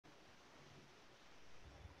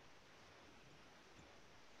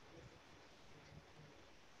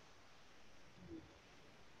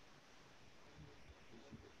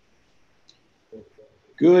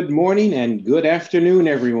Good morning and good afternoon,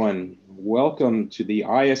 everyone. Welcome to the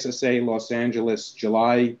ISSA Los Angeles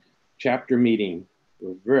July chapter meeting.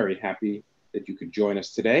 We're very happy that you could join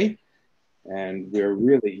us today, and we're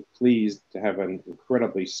really pleased to have an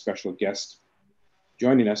incredibly special guest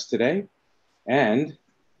joining us today. And I'd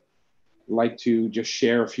like to just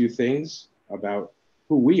share a few things about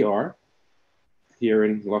who we are here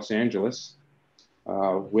in Los Angeles.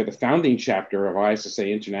 We're the founding chapter of ISSA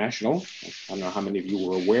International. I don't know how many of you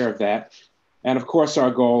were aware of that. And of course,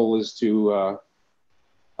 our goal is to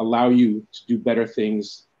allow you to do better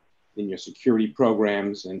things in your security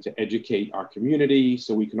programs and to educate our community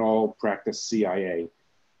so we can all practice CIA.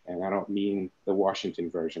 And I don't mean the Washington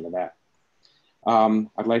version of that.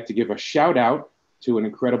 I'd like to give a shout out to an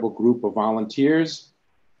incredible group of volunteers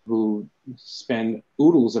who spend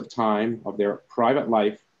oodles of time of their private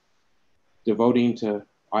life devoting to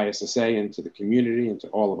ISSA and to the community and to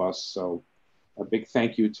all of us. So a big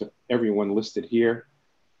thank you to everyone listed here.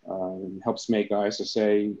 Helps make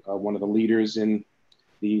ISSA one of the leaders in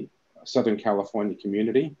the Southern California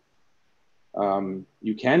community.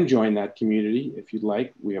 You can join that community if you'd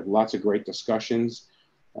like. We have lots of great discussions.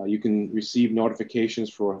 You can receive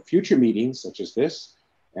notifications for future meetings such as this,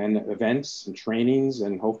 and events and trainings,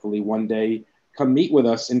 and hopefully one day come meet with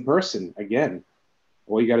us in person again.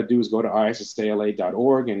 All you got to do is go to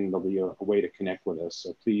ISSA-LA.org and there'll be a way to connect with us.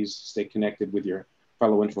 So please stay connected with your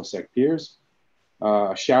fellow InfoSec peers.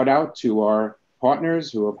 A shout out to our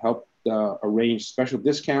partners who have helped arrange special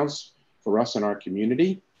discounts for us and our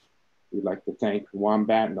community. We'd like to thank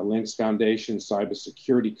Wombat and the Linux Foundation,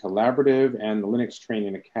 Cybersecurity Collaborative, and the Linux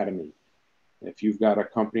Training Academy. If you've got a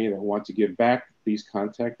company that wants to give back, please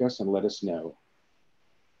contact us and let us know.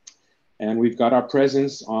 And we've got our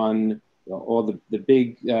presence on all the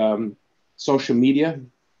big social media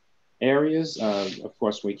areas. Of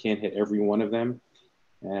course, we can't hit every one of them.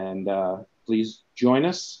 And please join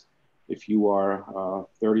us. If you are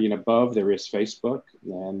 30 and above, there is Facebook,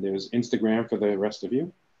 and there's Instagram for the rest of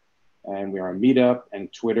you. And we are on Meetup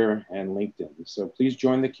and Twitter and LinkedIn. So please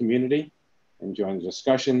join the community and join the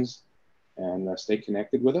discussions and stay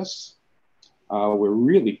connected with us. We're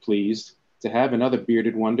really pleased to have another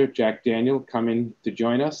bearded wonder, Jack Daniel, come in to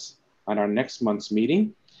join us on our next month's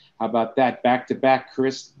meeting. How about that? Back-to-back,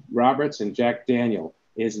 Chris Roberts and Jack Daniel.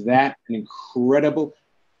 Is that an incredible?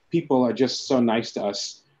 People are just so nice to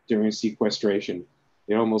us during sequestration.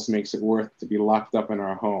 It almost makes it worth to be locked up in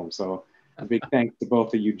our home. So a big thanks to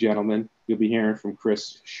both of you gentlemen. You'll be hearing from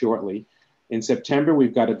Chris shortly. In September,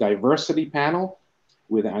 we've got a diversity panel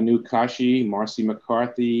with Anu Kashi, Marcy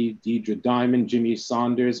McCarthy, Deidre Diamond, Jimmy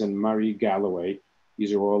Saunders, and Murray Galloway.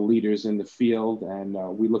 These are all leaders in the field, and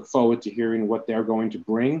we look forward to hearing what they're going to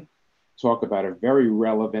bring, talk about a very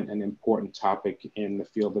relevant and important topic in the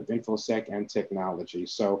field of InfoSec and technology.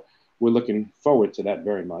 So we're looking forward to that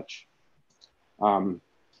very much. I'm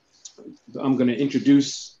going to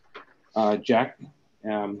introduce Jack.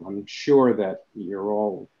 I'm sure that you're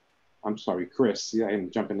all, I'm sorry, Chris. Yeah, I'm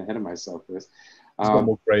jumping ahead of myself, Chris. He's got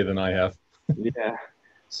more gray than I have. Yeah.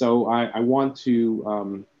 So I want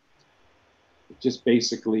to just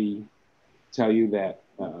basically tell you that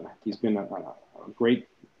he's been a great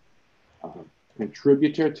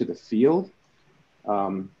contributor to the field.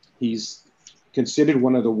 He's considered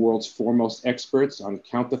one of the world's foremost experts on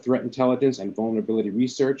counter-threat intelligence and vulnerability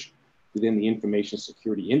research within the information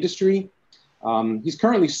security industry. He's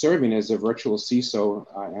currently serving as a virtual CISO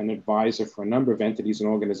and advisor for a number of entities and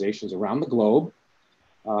organizations around the globe.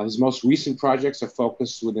 His most recent projects are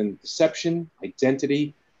focused within deception,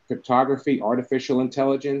 identity, cryptography, artificial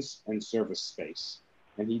intelligence, and service space.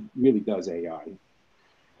 And he really does AI.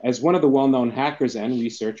 As one of the well-known hackers and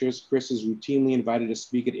researchers, Chris is routinely invited to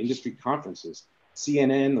speak at industry conferences.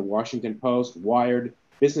 CNN, The Washington Post, Wired,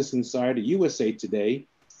 Business Insider, USA Today,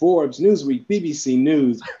 Forbes, Newsweek, BBC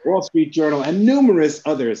News, Wall Street Journal, and numerous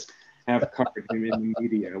others have covered him in the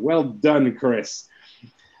media. Well done, Chris.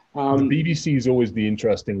 The BBC is always the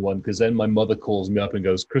interesting one, because then my mother calls me up and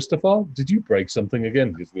goes, Christopher, did you break something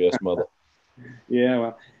again? Because we asked mother.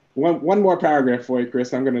 Yeah, well, one more paragraph for you,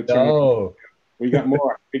 Chris. I'm going to turn. Oh. We got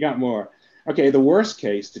more. We got more. Okay, the worst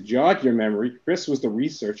case, to jog your memory, Chris was the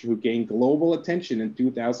researcher who gained global attention in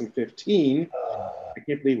 2015. I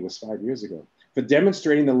can't believe it was 5 years ago, for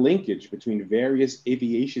demonstrating the linkage between various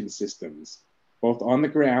aviation systems, both on the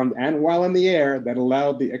ground and while in the air, that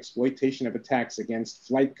allowed the exploitation of attacks against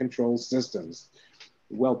flight control systems.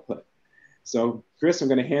 Well put. So, Chris, I'm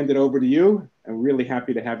going to hand it over to you. I'm really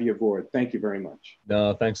happy to have you aboard. Thank you very much.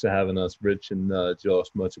 No, thanks for having us, Rich and Josh.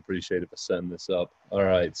 Much appreciated for setting this up. All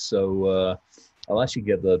right, so I'll actually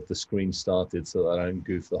get the screen started so that I don't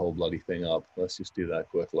goof the whole bloody thing up. Let's just do that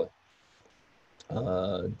quickly.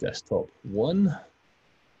 Desktop 1.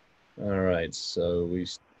 All right, so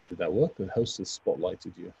did that work? The host has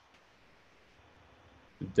spotlighted you.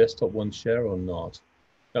 Did desktop 1 share or not?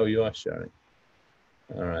 Oh, you are sharing.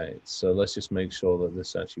 All right, so let's just make sure that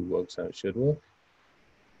this actually works how it should work.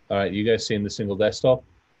 All right, you guys seeing the single desktop?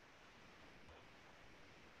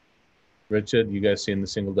 Richard, you guys seeing the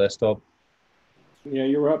single desktop? Yeah,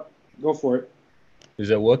 you're up. Go for it. Is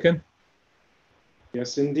that working?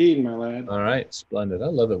 Yes, indeed, my lad. All right, splendid. I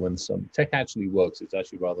love it when some tech actually works. It's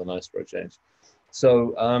actually rather nice for a change.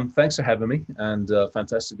 So thanks for having me, and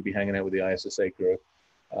fantastic to be hanging out with the ISSA crew.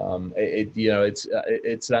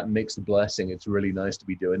 It's that mixed blessing. It's really nice to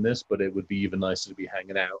be doing this, but it would be even nicer to be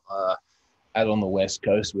hanging out on the West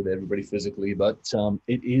Coast with everybody physically. But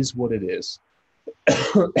it is what it is.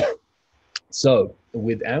 So,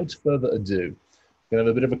 without further ado, we're going to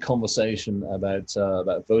have a bit of a conversation about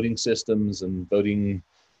voting systems and voting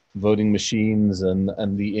machines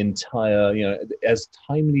and the entire, as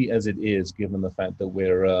timely as it is, given the fact that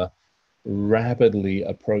we're rapidly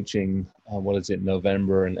approaching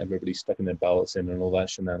November, and everybody's stuck in their ballots in and all that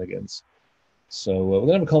shenanigans. So we're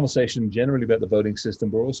gonna have a conversation generally about the voting system,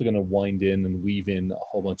 but we're also gonna wind in and weave in a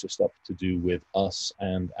whole bunch of stuff to do with us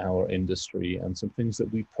and our industry and some things that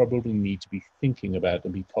we probably need to be thinking about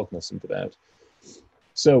and be cognizant about.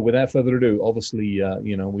 So without further ado, obviously,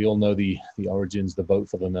 we all know the origins, the vote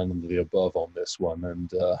for the none and the above on this one, and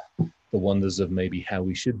the wonders of maybe how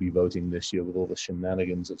we should be voting this year with all the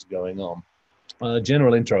shenanigans that's going on.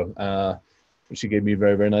 General intro, which you gave me a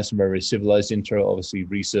very, very nice and very, very civilized intro. Obviously,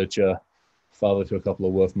 researcher, father to a couple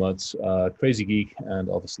of worth mutts, crazy geek, and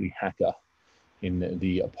obviously hacker in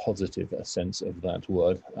the positive sense of that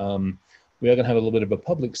word. We are going to have a little bit of a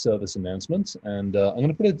public service announcement, and I'm going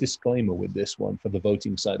to put a disclaimer with this one for the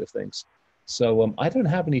voting side of things. So I don't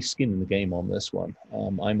have any skin in the game on this one.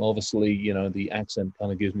 I'm obviously, the accent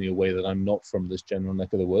kind of gives me away that I'm not from this general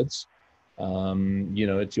neck of the woods.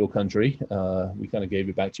 It's your country. We kind of gave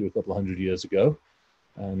it back to you a couple of 100 years ago,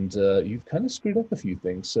 and you've kind of screwed up a few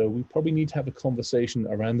things. So we probably need to have a conversation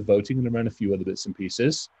around the voting and around a few other bits and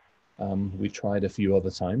pieces. We tried a few other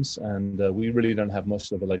times, and we really don't have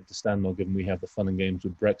much of a leg to stand on, given we have the fun and games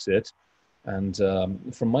with Brexit. And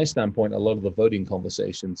from my standpoint, a lot of the voting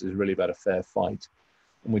conversations is really about a fair fight,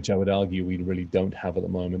 which I would argue we really don't have at the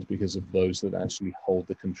moment because of those that actually hold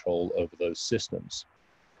the control over those systems.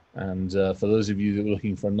 And for those of you that are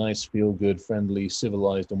looking for a nice, feel-good, friendly,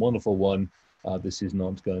 civilized, and wonderful one, this is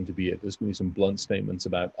not going to be it. There's going to be some blunt statements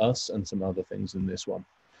about us and some other things in this one.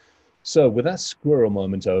 So with that squirrel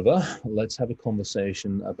moment over, let's have a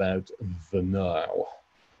conversation about the now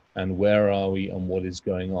and where are we and what is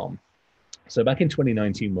going on. So back in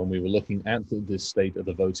 2019, when we were looking at the state of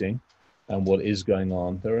the voting and what is going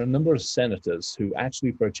on, there are a number of senators who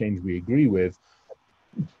actually, for a change, we agree with,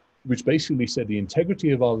 which basically said the integrity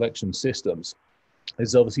of our election systems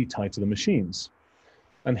is obviously tied to the machines.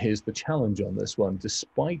 And here's the challenge on this one.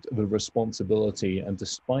 Despite the responsibility and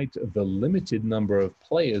despite the limited number of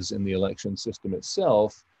players in the election system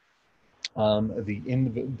itself,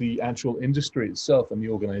 the actual industry itself and the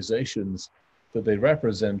organizations that they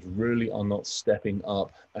represent really are not stepping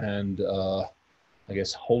up and I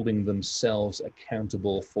guess holding themselves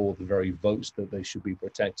accountable for the very votes that they should be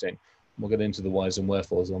protecting. We'll get into the whys and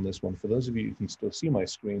wherefores on this one. For those of you who can still see my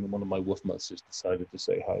screen, one of my wolf mutts has decided to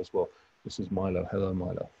say hi as well. This is Milo. Hello,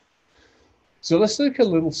 Milo. So let's take a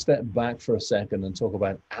little step back for a second and talk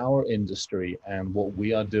about our industry and what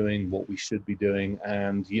we are doing, what we should be doing.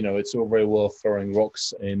 And, it's all very well throwing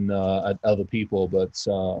rocks at other people, but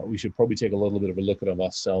we should probably take a little bit of a look at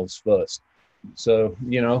ourselves first. So,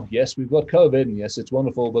 yes, we've got COVID, and yes, it's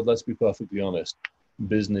wonderful, but let's be perfectly honest.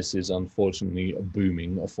 Business is unfortunately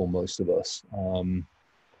booming for most of us.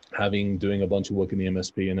 Doing a bunch of work in the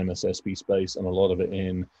MSP and MSSP space, and a lot of it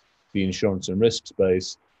in the insurance and risk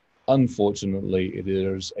space, unfortunately,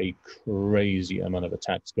 there's a crazy amount of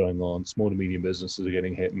attacks going on. Small to medium businesses are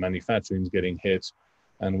getting hit, manufacturing is getting hit,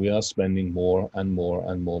 and we are spending more and more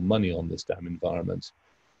and more money on this damn environment.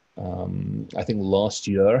 I think last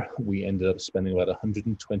year we ended up spending about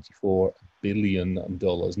 $124 billion.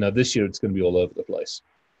 Now this year it's going to be all over the place.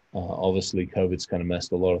 Obviously, COVID's kind of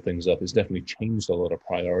messed a lot of things up. It's definitely changed a lot of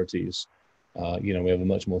priorities. We have a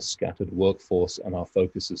much more scattered workforce, and our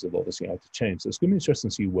focuses have obviously had to change. So it's going to be interesting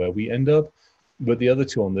to see where we end up. But the other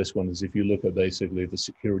two on this one is if you look at basically the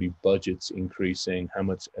security budgets increasing, how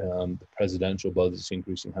much the presidential budget's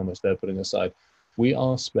increasing, how much they're putting aside, we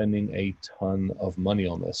are spending a ton of money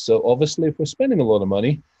on this. So obviously, if we're spending a lot of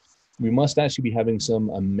money, we must actually be having some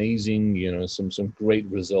amazing, some great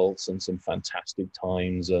results and some fantastic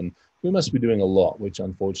times. And we must be doing a lot, which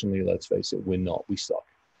unfortunately, let's face it, we're not. We suck.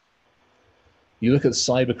 You look at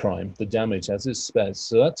cybercrime, the damage as it's spent.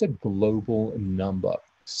 So that's a global number,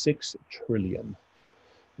 6 trillion.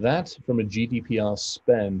 That, from a GDPR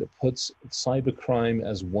spend, puts cybercrime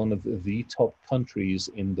as one of the top countries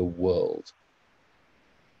in the world.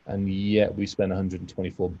 And yet we spend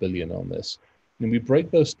 124 billion on this. And we break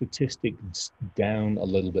those statistics down a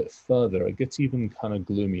little bit further, it gets even kind of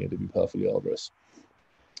gloomier, to be perfectly honest.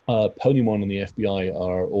 Pokemon and the FBI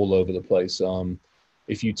are all over the place.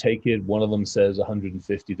 If you take it, one of them says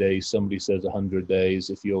 150 days, somebody says 100 days.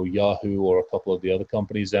 If you're Yahoo or a couple of the other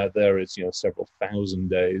companies out there, it's several thousand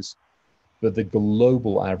days. But the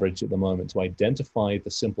global average at the moment to identify the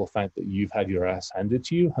simple fact that you've had your ass handed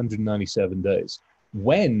to you, 197 days.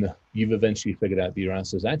 When you've eventually figured out that your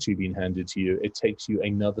ass has actually been handed to you, it takes you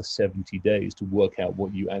another 70 days to work out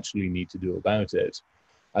what you actually need to do about it.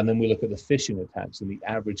 And then we look at the phishing attacks and the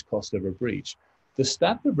average cost of a breach. The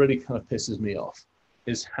stat that really kind of pisses me off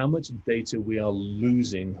is how much data we are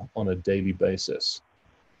losing on a daily basis.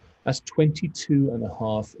 That's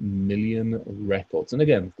 22.5 million records. And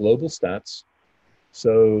again, global stats.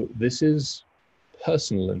 So this is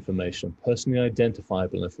personal information, personally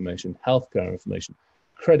identifiable information, healthcare information,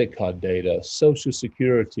 credit card data, social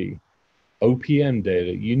security, OPM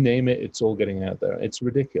data, you name it, it's all getting out there. It's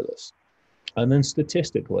ridiculous. And then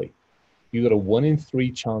statistically, you got a 1 in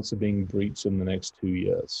 3 chance of being breached in the next 2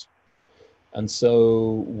 years. And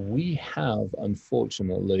so we have,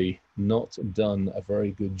 unfortunately, not done a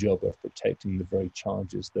very good job of protecting the very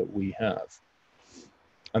charges that we have.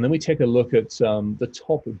 And then we take a look at the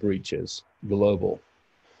top breaches, global.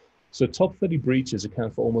 So top 30 breaches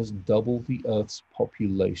account for almost double the Earth's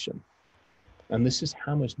population. And this is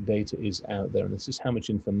how much data is out there, and this is how much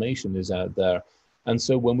information is out there. And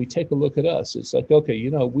so when we take a look at us, it's like, okay,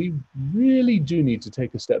 we really do need to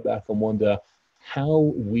take a step back and wonder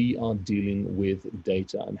how we are dealing with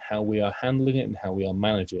data and how we are handling it and how we are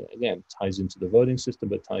managing it. Again, ties into the voting system,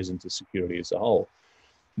 but ties into security as a whole.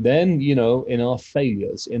 Then, in our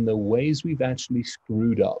failures, in the ways we've actually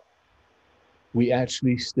screwed up, we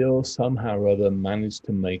actually still somehow or other managed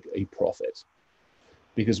to make a profit.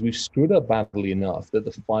 Because we've screwed up badly enough that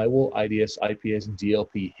the firewall, IDS, IPS,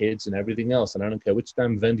 DLP, HIDs, and everything else, and I don't care which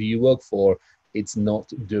damn vendor you work for, it's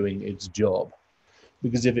not doing its job.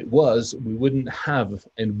 Because if it was, we wouldn't have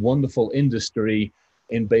a wonderful industry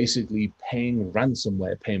in basically paying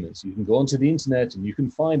ransomware payments. You can go onto the internet and you can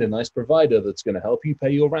find a nice provider that's going to help you pay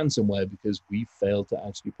your ransomware because we failed to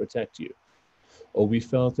actually protect you, or we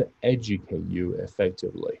failed to educate you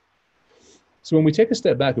effectively. So when we take a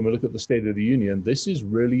step back and we look at the State of the Union, this is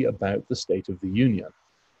really about the State of the Union.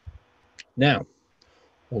 Now,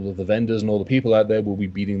 all of the vendors and all the people out there will be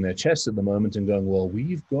beating their chests at the moment and going, well,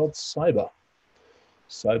 we've got cyber.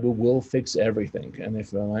 Cyber will fix everything. And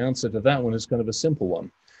if my answer to that one is kind of a simple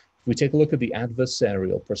one. If we take a look at the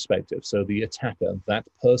adversarial perspective, so the attacker, that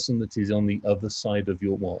person that is on the other side of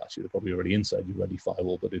your, well, actually, they're probably already inside your ready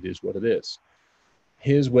firewall, but it is what it is.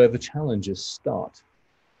 Here's where the challenges start.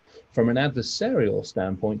 From an adversarial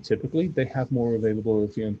standpoint, typically, they have more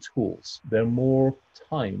availability and tools. There's more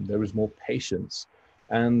time, there is more patience.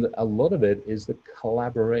 And a lot of it is the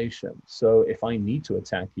collaboration. So if I need to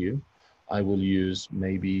attack you, I will use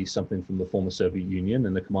maybe something from the former Soviet Union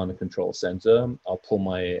in the command and control center. I'll pull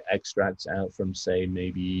my extracts out from, say,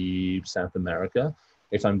 maybe South America.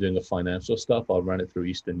 If I'm doing the financial stuff, I'll run it through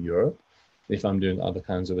Eastern Europe. If I'm doing other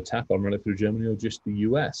kinds of attack, I'll run it through Germany or just the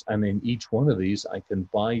US. And in each one of these, I can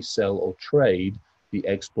buy, sell, or trade the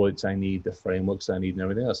exploits I need, the frameworks I need, and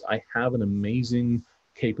everything else. I have an amazing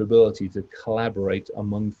capability to collaborate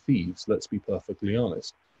among thieves, let's be perfectly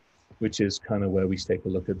honest, which is kind of where we take a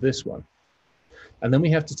look at this one. And then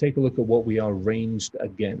we have to take a look at what we are ranged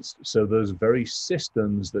against. So those very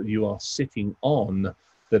systems that you are sitting on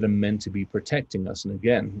that are meant to be protecting us. And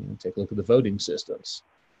again, take a look at the voting systems.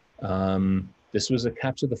 This was a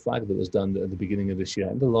capture the flag that was done at the beginning of this year,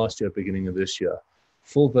 and the last year, beginning of this year.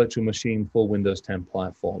 Full virtual machine, full Windows 10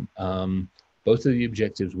 platform. Both of the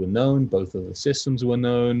objectives were known, both of the systems were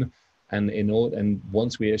known, and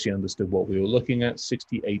once we actually understood what we were looking at,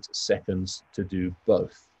 68 seconds to do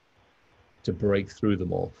both, to break through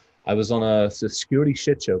them all. I was on a Security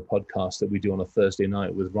Shit Show podcast that we do on a Thursday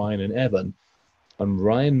night with Ryan and Evan, and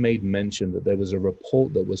Ryan made mention that there was a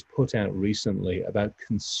report that was put out recently about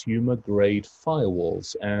consumer-grade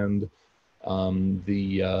firewalls and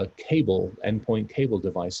the endpoint cable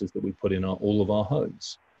devices that we put in all of our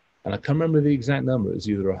homes. And I can't remember the exact number. It's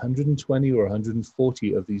either 120 or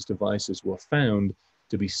 140 of these devices were found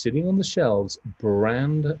to be sitting on the shelves,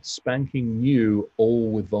 brand spanking new,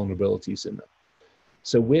 all with vulnerabilities in them.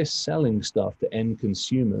 So we're selling stuff to end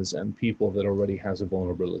consumers and people that already has a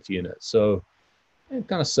vulnerability in it. So it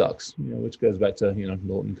kind of sucks, which goes back to,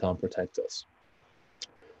 Norton can't protect us.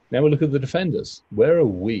 Now we look at the defenders. Where are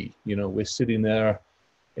we? We're sitting there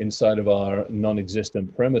inside of our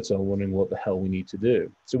non-existent perimeter wondering what the hell we need to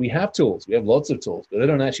do. So we have tools. We have lots of tools, but they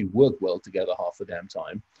don't actually work well together half the damn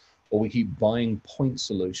time. Or we keep buying point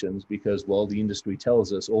solutions because, well, the industry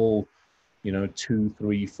tells us all, 2,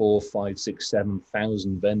 3, 4, 5, 6,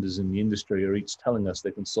 7,000 vendors in the industry are each telling us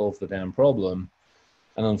they can solve the damn problem.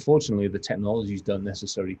 And unfortunately, the technologies don't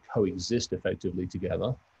necessarily coexist effectively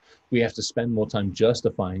together. We have to spend more time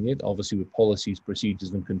justifying it, obviously with policies,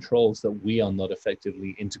 procedures, and controls that we are not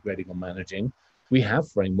effectively integrating or managing. We have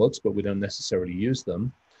frameworks, but we don't necessarily use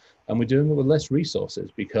them. And we're doing it with less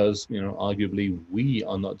resources because, arguably, we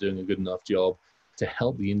are not doing a good enough job to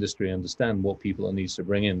help the industry understand what people it needs to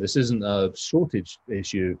bring in. This isn't a shortage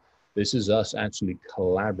issue. This is us actually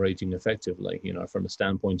collaborating effectively, from a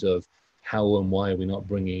standpoint of how and why are we not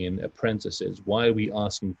bringing in apprentices? Why are we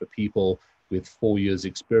asking for people with 4 years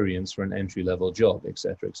experience for an entry-level job, et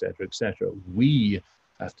cetera, et cetera, et cetera? We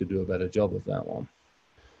have to do a better job of that one,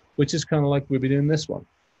 which is kind of like we've been doing this one.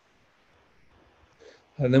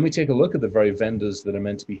 And then we take a look at the very vendors that are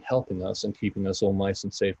meant to be helping us and keeping us all nice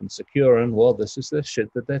and safe and secure. And well, this is the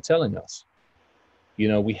shit that they're telling us.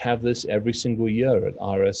 We have this every single year at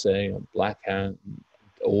RSA and Black Hat and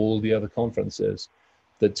all the other conferences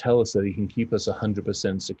that tell us that they can keep us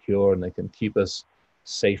 100% secure and they can keep us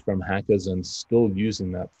safe from hackers and still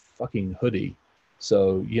using that fucking hoodie.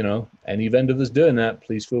 So, any vendor that's doing that,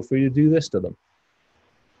 please feel free to do this to them.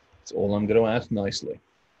 That's all I'm going to ask nicely.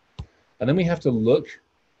 And then we have to look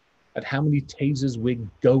at how many tasers we're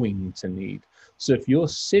going to need. So if you're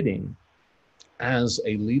sitting as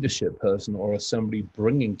a leadership person or as somebody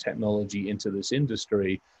bringing technology into this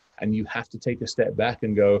industry, and you have to take a step back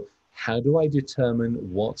and go, how do I determine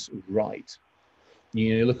what's right?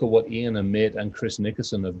 You look at what Ian Amit and Chris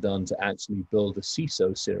Nickerson have done to actually build the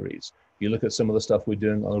CISO series. You look at some of the stuff we're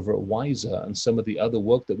doing over at WISA and some of the other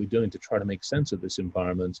work that we're doing to try to make sense of this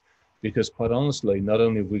environment. Because quite honestly, not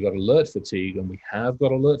only have we got alert fatigue, and we have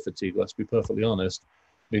got alert fatigue, let's be perfectly honest,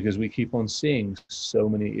 because we keep on seeing so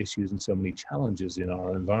many issues and so many challenges in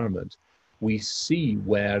our environment. We see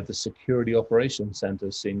where the security operations center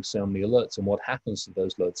is seeing so many alerts and what happens to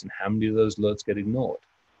those alerts and how many of those alerts get ignored.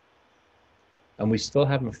 And we still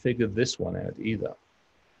haven't figured this one out either.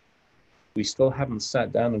 We still haven't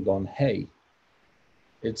sat down and gone, hey,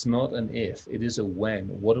 it's not an if, it is a when.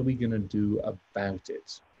 What are we going to do about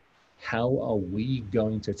it? How are we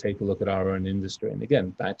going to take a look at our own industry? And again,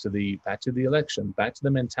 back to the election, back to the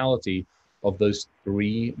mentality of those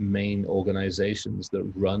three main organizations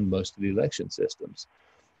that run most of the election systems.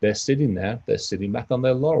 They're sitting there, they're sitting back on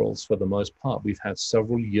their laurels for the most part. We've had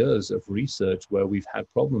several years of research where we've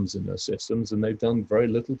had problems in those systems and they've done very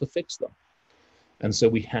little to fix them. And so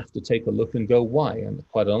we have to take a look and go, why? And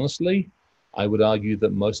quite honestly, I would argue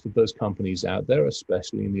that most of those companies out there,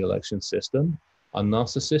 especially in the election system, are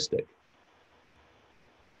narcissistic.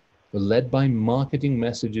 They're led by marketing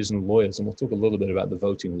messages and lawyers, and we'll talk a little bit about the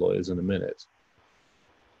voting lawyers in a minute.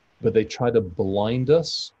 But they try to blind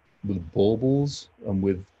us with baubles and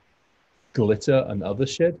with glitter and other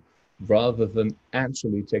shit, rather than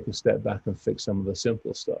actually take a step back and fix some of the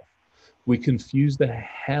simple stuff. We confuse the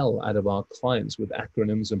hell out of our clients with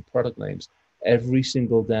acronyms and product names. Every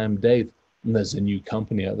single damn day, there's a new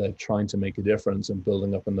company out there trying to make a difference and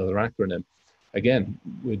building up another acronym. Again,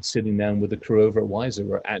 we're sitting down with the crew over at WISA.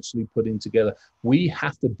 We're actually putting together, we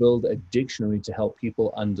have to build a dictionary to help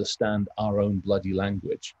people understand our own bloody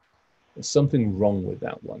language. There's something wrong with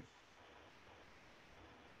that one.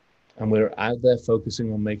 And we're out there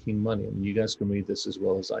focusing on making money. And you guys can read this as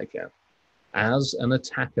well as I can. As an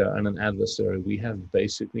attacker and an adversary, we have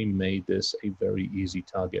basically made this a very easy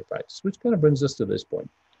target practice, which kind of brings us to this point.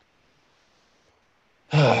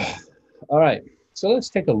 All right. So let's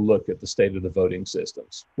take a look at the state of the voting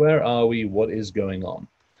systems. Where are we? What is going on?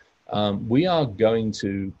 We are going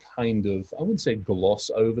to kind of, I wouldn't say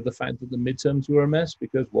gloss over the fact that the midterms were a mess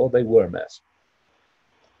because, well, they were a mess.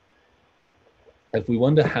 If we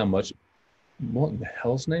wonder how much, what in the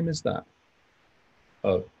hell's name is that?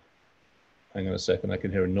 Oh, hang on a second. I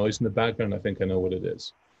can hear a noise in the background. I think I know what it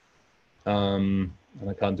is. And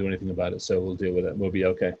I can't do anything about it, so we'll deal with it. We'll be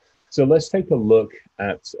okay. So let's take a look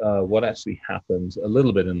at what actually happened a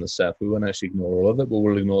little bit in the South. We won't actually ignore all of it, but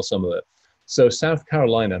we'll ignore some of it. So South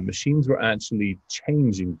Carolina, machines were actually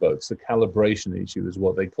changing votes. The calibration issue is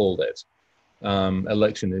what they called it,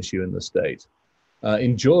 election issue in the state.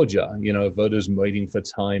 In Georgia, voters waiting for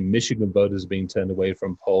time. Michigan voters being turned away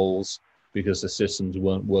from polls because the systems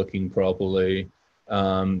weren't working properly.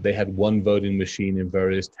 They had one voting machine in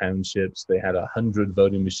various townships. They had 100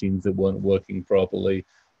 voting machines that weren't working properly.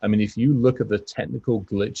 I mean, if you look at the technical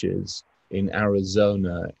glitches in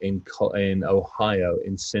Arizona, in Ohio,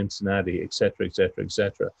 in Cincinnati, et cetera, et cetera, et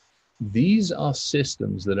cetera, these are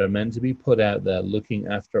systems that are meant to be put out there looking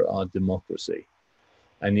after our democracy.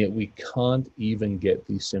 And yet we can't even get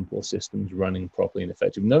these simple systems running properly and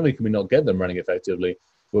effectively. Not only can we not get them running effectively,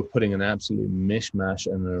 we're putting an absolute mishmash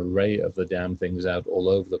and an array of the damn things out all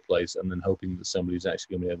over the place and then hoping that somebody's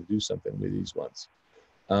actually going to be able to do something with these ones.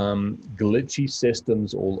 Glitchy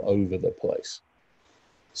systems all over the place.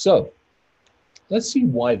 So let's see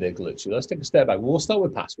why they're glitchy. Let's take a step back. We'll start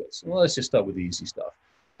with passwords. Well, let's just start with the easy stuff.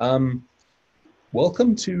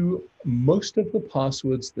 Welcome to most of the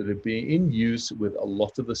passwords that are being in use with a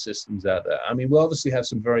lot of the systems out there. I mean, we obviously have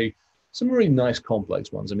some really nice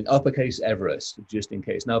complex ones. I mean, uppercase Everest, just in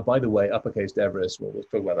case. Now, by the way, uppercase Everest, well, we'll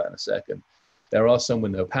talk about that in a second. There are some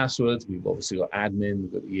with no passwords. We've obviously got admin,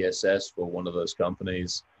 we've got ESS for one of those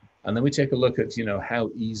companies. And then we take a look at, how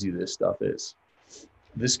easy this stuff is.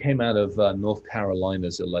 This came out of North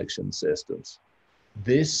Carolina's election systems.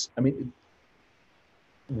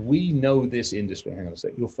 We know this industry. Hang on a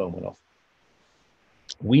sec, your phone went off.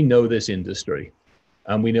 We know this industry,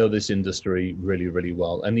 and we know this industry really, really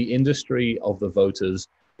well. And the industry of the voters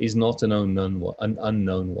is not an unknown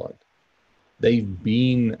one. They've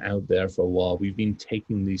been out there for a while. We've been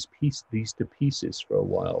taking these to pieces for a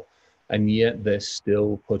while, and yet they're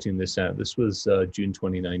still putting this out. This was June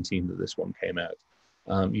 2019 that this one came out.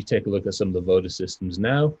 You take a look at some of the voter systems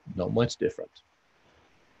now, not much different.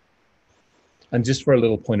 And just for a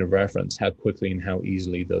little point of reference, how quickly and how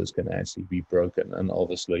easily those can actually be broken. And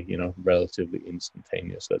obviously, relatively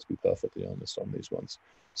instantaneous, let's be perfectly honest on these ones.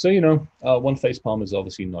 So, one facepalm is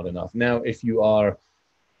obviously not enough. Now, if you are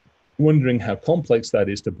wondering how complex that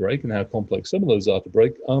is to break and how complex some of those are to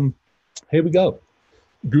break, here we go.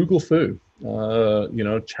 Google Foo,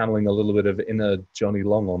 channeling a little bit of inner Johnny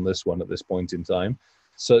Long on this one at this point in time.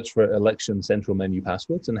 Search for election central menu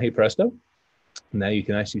passwords, and hey presto, now you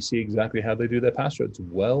can actually see exactly how they do their passwords.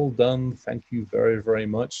 Well done. Thank you very, very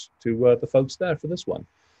much to the folks there for this one.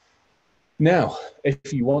 Now,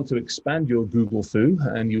 if you want to expand your Google Foo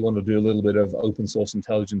and you want to do a little bit of open source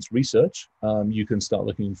intelligence research, you can start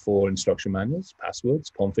looking for instruction manuals, passwords,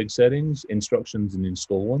 config settings, instructions and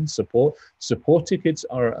install ones, support. Support tickets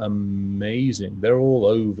are amazing. They're all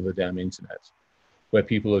over the damn internet, where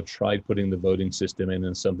people have tried putting the voting system in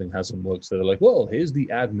and something hasn't worked. So they're like, well, here's the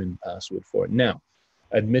admin password for it. Now,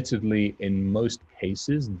 admittedly, in most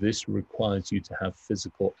cases, this requires you to have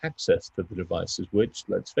physical access to the devices, which,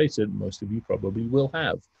 let's face it, most of you probably will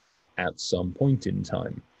have at some point in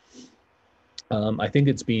time. I think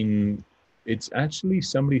it's actually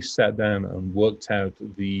somebody sat down and worked out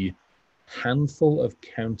the handful of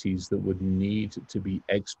counties that would need to be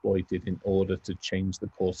exploited in order to change the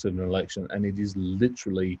course of an election. And it is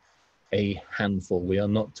literally a handful. We are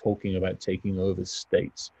not talking about taking over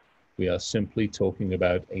states. We are simply talking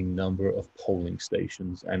about a number of polling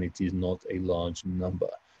stations, and it is not a large number.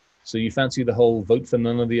 So you fancy the whole vote for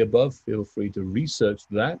none of the above, feel free to research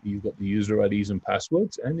that. You've got the user IDs and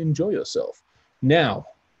passwords, and enjoy yourself. Now,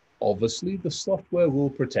 obviously, the software will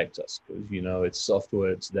protect us because, it's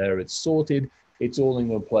software, it's there, it's sorted, it's all in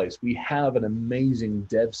one place. We have an amazing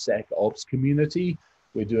DevSecOps community.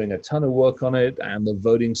 We're doing a ton of work on it, and the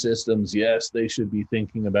voting systems, yes, they should be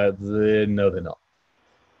thinking about no, they're not.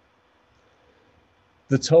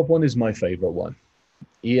 The top one is my favorite one,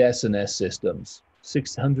 ES&S systems,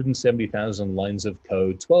 670,000 lines of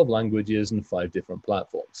code, 12 languages, and 5 different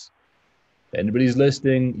platforms. If anybody's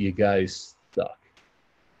listening, you guys suck.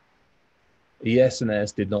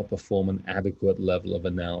 ES&S did not perform an adequate level of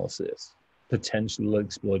analysis, potential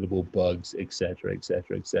exploitable bugs, etc.,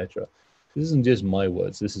 etc., etc. This isn't just my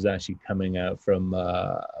words. This is actually coming out from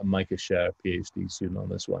Micah Sher, PhD student on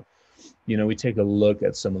this one. We take a look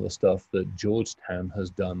at some of the stuff that Georgetown has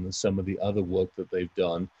done and some of the other work that they've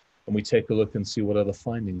done, and we take a look and see what other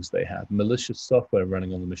findings they have. Malicious software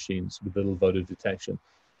running on the machines with little voter detection,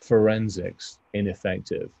 forensics,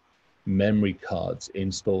 ineffective, memory cards,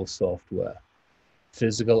 install software.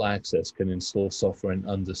 Physical access can install software in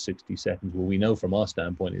under 60 seconds. Well, we know from our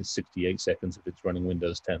standpoint it's 68 seconds if it's running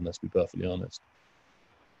Windows 10, let's be perfectly honest.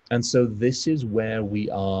 And so this is where we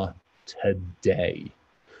are today.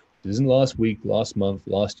 This isn't last week, last month,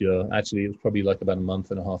 last year. Actually, it was probably like about a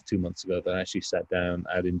month and a half, 2 months ago that I actually sat down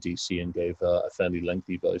out in DC and gave a fairly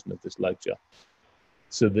lengthy version of this lecture.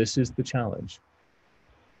 So this is the challenge.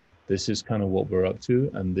 This is kind of what we're up to,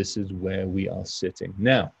 and this is where we are sitting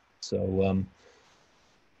now. So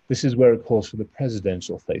this is where it calls for the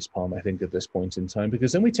presidential facepalm, I think, at this point in time,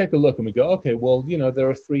 because then we take a look and we go, okay, well, you know, there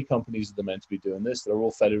are 3 companies that are meant to be doing this. They're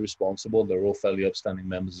all fairly responsible. They're all fairly upstanding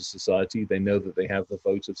members of society. They know that they have the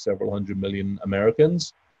votes of several hundred million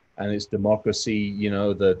Americans, and it's democracy, you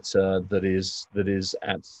know, that is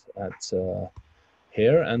at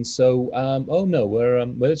here. And so, oh no,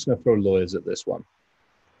 we're just going to throw lawyers at this one.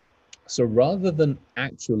 So rather than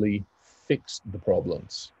actually fix the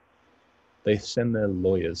problems, they send their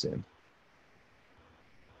lawyers in.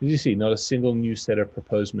 Did you see, not a single new set of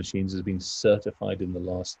proposed machines has been certified in the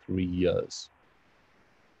last 3 years.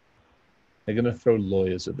 They're going to throw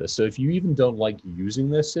lawyers at this. So if you even don't like using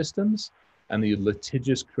their systems, and you're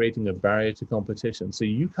litigious, creating a barrier to competition, so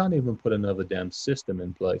you can't even put another damn system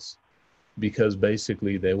in place, because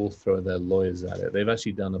basically they will throw their lawyers at it. They've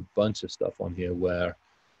actually done a bunch of stuff on here where,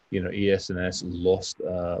 you know, ES&S lost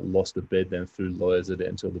a bid, then threw lawyers at it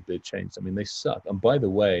until the bid changed. I mean, they suck. And by the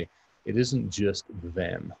way, it isn't just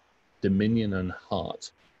them. Dominion and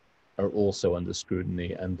Hart are also under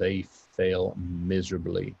scrutiny, and they fail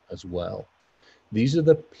miserably as well. These are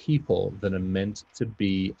the people that are meant to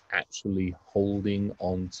be actually holding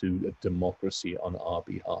on to a democracy on our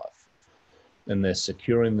behalf. And they're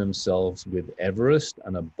securing themselves with EVEREST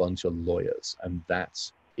and a bunch of lawyers. And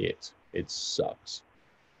that's it. It sucks.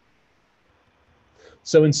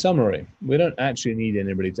 So in summary, we don't actually need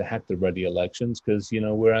anybody to hack the ready elections, because, you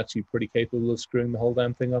know, we're actually pretty capable of screwing the whole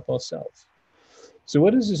damn thing up ourselves. So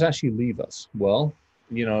where does this actually leave us? Well,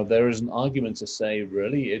 you know, there is an argument to say,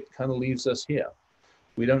 really, it kind of leaves us here.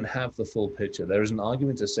 We don't have the full picture. There is an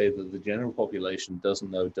argument to say that the general population doesn't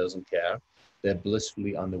know, doesn't care. They're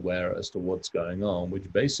blissfully unaware as to what's going on,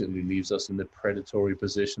 which basically leaves us in the predatory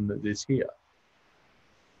position that is here.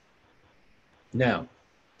 Now,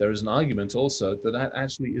 there is an argument also that that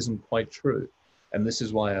actually isn't quite true. And this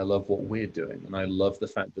is why I love what we're doing. And I love the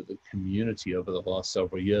fact that the community over the last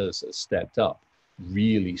several years has stepped up,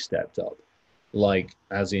 really stepped up. Like,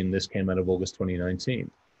 as in, this came out of August 2019.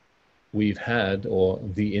 We've had, or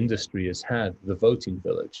the industry has had, the voting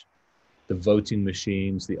village, the voting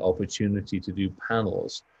machines, the opportunity to do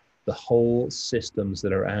panels, the whole systems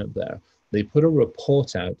that are out there. They put a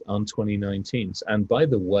report out on 2019. And by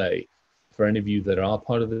the way, for any of you that are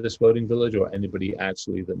part of this voting village, or anybody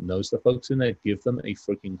actually that knows the folks in there, give them a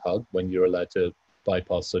freaking hug when you're allowed to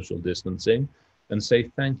bypass social distancing and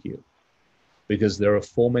say thank you. Because there are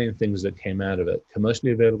 4 main things that came out of it.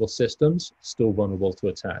 Commercially available systems, still vulnerable to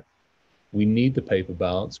attack. We need the paper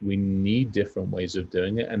ballots. We need different ways of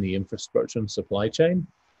doing it. And the infrastructure and supply chain,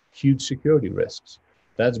 huge security risks.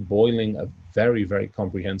 That's boiling a very, very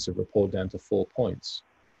comprehensive report down to 4 points.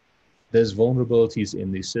 There's vulnerabilities in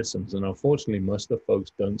these systems. And unfortunately, most of the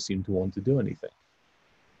folks don't seem to want to do anything.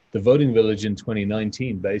 The voting village in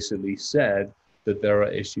 2019 basically said that there are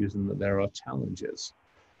issues and that there are challenges.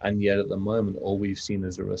 And yet at the moment, all we've seen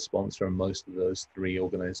as a response from most of those 3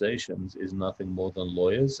 organizations is nothing more than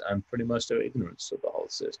lawyers and pretty much their ignorance of the whole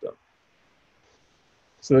system.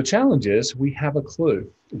 So the challenge is, we have a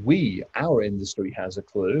clue. Our industry has a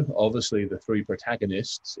clue. Obviously, the 3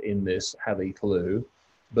 protagonists in this have a clue,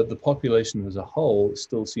 but the population as a whole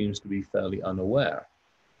still seems to be fairly unaware.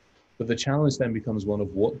 But the challenge then becomes one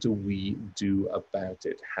of, what do we do about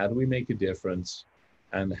it? How do we make a difference?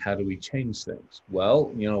 And how do we change things?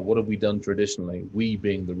 Well, you know, what have we done traditionally? We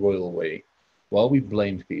being the royal we. Well, we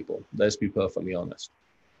blamed people. Let's be perfectly honest.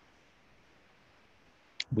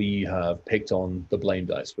 We have picked on the blame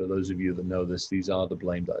dice. For those of you that know this, these are the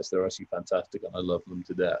blame dice. They're actually fantastic, and I love them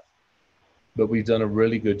to death. But we've done a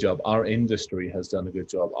really good job. Our industry has done a good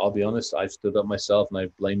job. I'll be honest, I've stood up myself and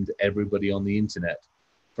I've blamed everybody on the internet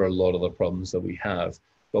for a lot of the problems that we have.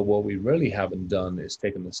 But what we really haven't done is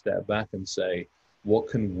taken a step back and say, what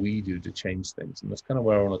can we do to change things? And that's kind of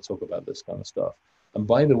where I want to talk about this kind of stuff. And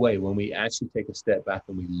by the way, when we actually take a step back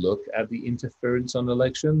and we look at the interference on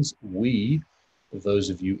elections, we,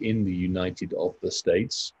 those of you in the United of the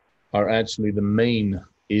States, are actually the main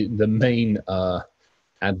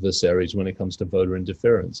adversaries when it comes to voter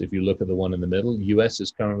interference. If you look at the one in the middle, US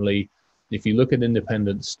is currently, if you look at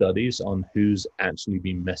independent studies on who's actually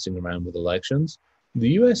been messing around with elections,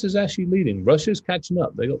 the US is actually leading. Russia's catching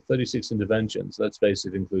up. They got 36 interventions, let's face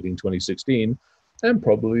it, including 2016, and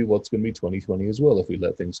probably what's going to be 2020 as well if we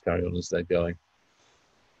let things carry on as they're going.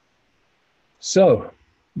 So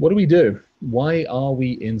what do we do? Why are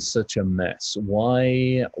we in such a mess?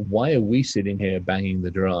 Why are we sitting here banging the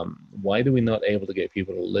drum? Why are we not able to get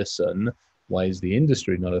people to listen? Why is the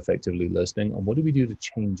industry not effectively listening? And what do we do to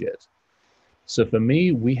change it? So for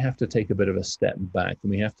me, we have to take a bit of a step back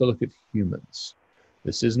and we have to look at humans.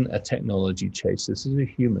 This isn't a technology chase, this is a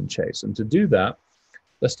human chase. And to do that,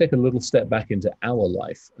 let's take a little step back into our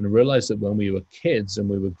life and realize that when we were kids and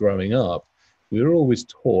we were growing up, we were always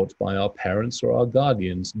taught by our parents or our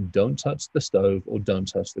guardians, don't touch the stove or don't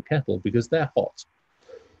touch the kettle because they're hot.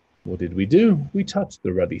 What did we do? We touched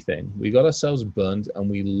the ruddy thing. We got ourselves burned and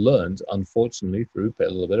we learned, unfortunately, through a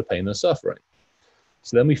little bit of pain and suffering.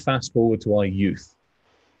 So then we fast forward to our youth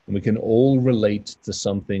and we can all relate to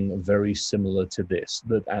something very similar to this,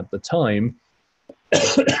 that at the time,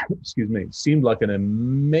 excuse me, seemed like an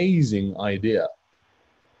amazing idea.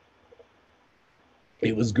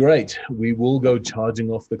 It was great. We will go charging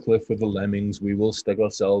off the cliff with the lemmings. We will stick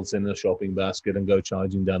ourselves in a shopping basket and go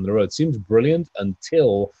charging down the road. Seems brilliant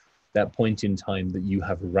until that point in time that you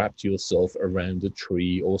have wrapped yourself around a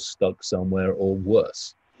tree or stuck somewhere or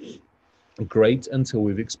worse. Great until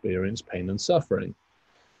we've experienced pain and suffering.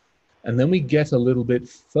 And then we get a little bit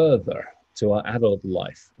further to our adult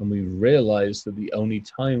life and we realize that the only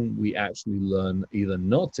time we actually learn either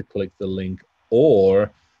not to click the link or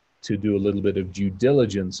to do a little bit of due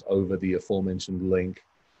diligence over the aforementioned link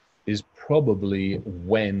is probably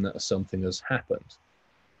when something has happened.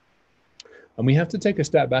 And we have to take a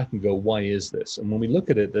step back and go, why is this? And when we look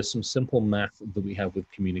at it, there's some simple math that we have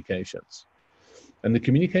with communications. And the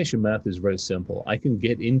communication math is very simple. I can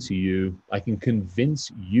get into you, I can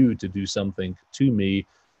convince you to do something to me,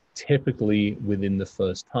 typically within the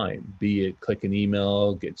first time, be it click an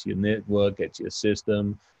email, get to your network, get to your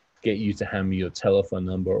system, get you to hand me your telephone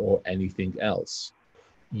number or anything else.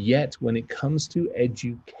 Yet when it comes to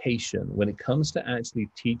education, when it comes to actually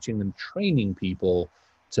teaching and training people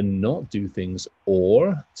to not do things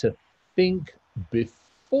or to think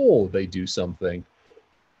before they do something,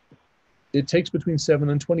 it takes between 7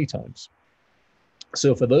 and 20 times.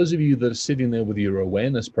 So for those of you that are sitting there with your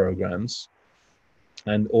awareness programs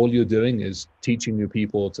and all you're doing is teaching your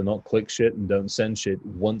people to not click shit and don't send shit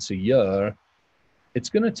once a year, it's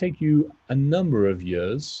going to take you a number of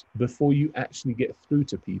years before you actually get through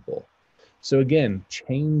to people. So again,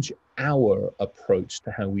 change our approach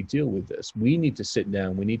to how we deal with this. We need to sit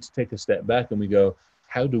down, we need to take a step back and we go,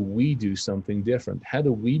 how do we do something different? How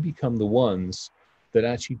do we become the ones that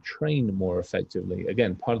actually train more effectively?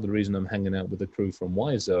 Again, part of the reason I'm hanging out with the crew from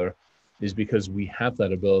Wiser is because we have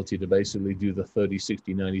that ability to basically do the 30,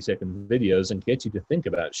 60, 90-second videos and get you to think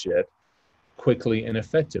about shit quickly and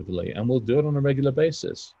effectively, and we'll do it on a regular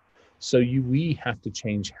basis. So we have to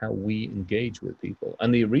change how we engage with people.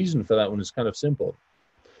 And the reason for that one is kind of simple.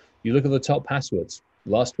 You look at the top passwords,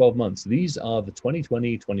 last 12 months, these are the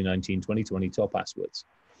 2020, 2019, 2020 top passwords.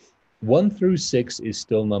 1 through 6 is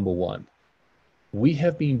still number 1. We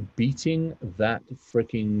have been beating that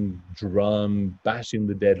freaking drum, bashing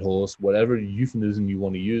the dead horse, whatever euphemism you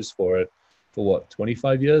want to use for it, for what,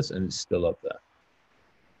 25 years, and it's still up there.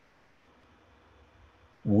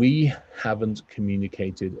 We haven't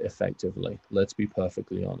communicated effectively. Let's be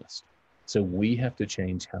perfectly honest. So we have to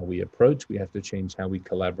change how we approach. We have to change how we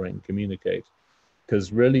collaborate and communicate.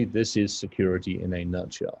 Because really, this is security in a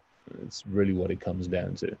nutshell. It's really what it comes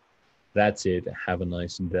down to. That's it. Have a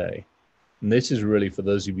nice day. And this is really for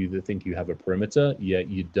those of you that think you have a perimeter, yet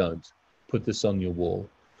you don't. Put this on your wall.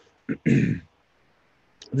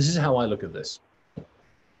 This is how I look at this.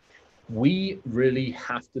 We really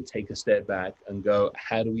have to take a step back and go,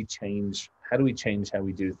 how do we change how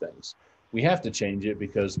we do things? We have to change it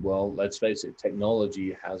because, well, let's face it,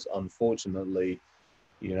 technology has unfortunately,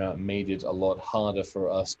 made it a lot harder for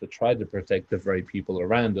us to try to protect the very people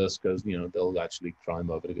around us because, they'll actually climb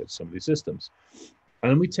over to get some of these systems.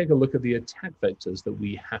 And we take a look at the attack vectors that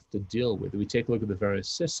we have to deal with. We take a look at the various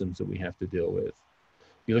systems that we have to deal with.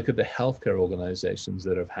 You look at the healthcare organizations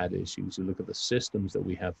that have had issues. You look at the systems that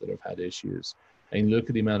we have that have had issues. And you look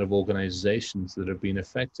at the amount of organizations that have been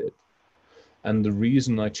affected. And the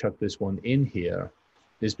reason I chuck this one in here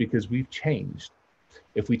is because we've changed.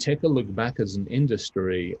 If we take a look back as an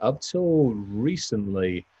industry, up till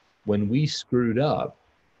recently, when we screwed up,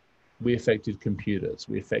 we affected computers,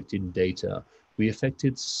 we affected data, we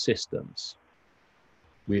affected systems.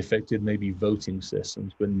 We affected maybe voting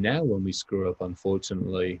systems, but now when we screw up,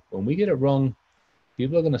 unfortunately, when we get it wrong,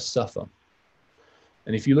 people are going to suffer.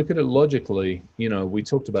 And if you look at it logically, we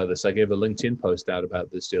talked about this. I gave a LinkedIn post out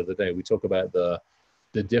about this the other day. We talk about the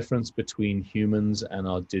difference between humans and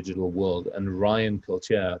our digital world. And Ryan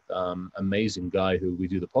Kilcher, amazing guy who we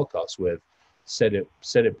do the podcast with, said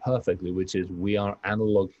it perfectly, which is we are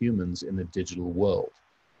analog humans in the digital world.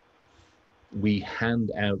 We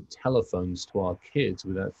hand out telephones to our kids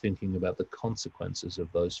without thinking about the consequences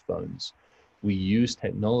of those phones. We use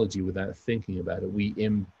technology without thinking about it. We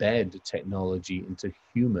embed technology into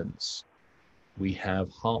humans. We have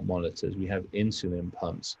heart monitors, we have insulin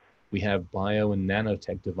pumps, we have bio and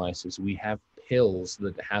nanotech devices, we have pills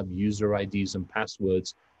that have user IDs and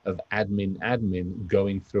passwords of admin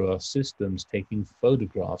going through our systems, taking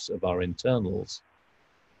photographs of our internals.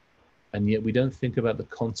 And yet we don't think about the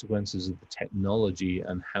consequences of the technology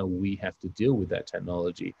and how we have to deal with that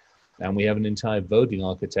technology. And we have an entire voting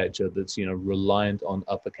architecture that's, reliant on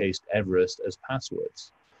uppercase EVEREST as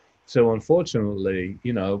passwords. So unfortunately,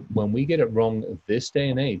 when we get it wrong this day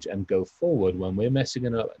and age and go forward, when we're messing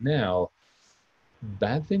it up now,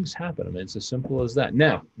 bad things happen. I mean, it's as simple as that.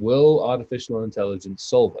 Now, will artificial intelligence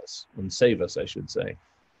solve us and save us, I should say?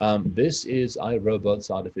 This is iRobot's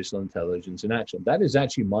artificial intelligence in action. That is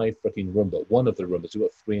actually my freaking Roomba, one of the Roombas. We've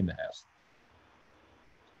got 3 in the house.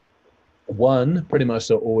 One pretty much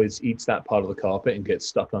always eats that part of the carpet and gets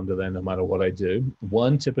stuck under there no matter what I do.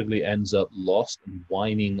 One typically ends up lost and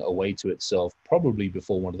whining away to itself, probably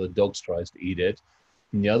before one of the dogs tries to eat it.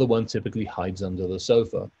 And the other one typically hides under the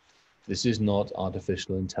sofa. This is not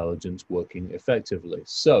artificial intelligence working effectively.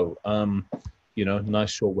 So,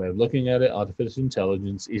 nice short way of looking at it. Artificial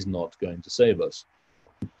intelligence is not going to save us.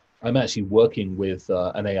 I'm actually working with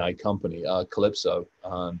an AI company, Calypso,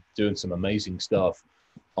 doing some amazing stuff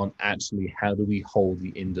on actually how do we hold the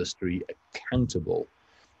industry accountable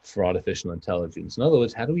for artificial intelligence. In other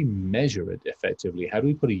words, how do we measure it effectively? How do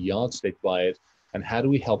we put a yardstick by it? And how do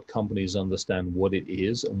we help companies understand what it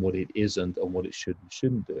is and what it isn't and what it should and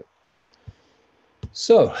shouldn't do?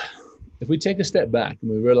 So if we take a step back and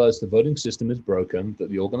we realize the voting system is broken, that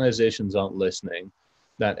the organizations aren't listening,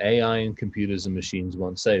 that AI and computers and machines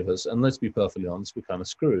won't save us, and let's be perfectly honest, we're kind of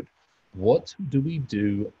screwed. What do we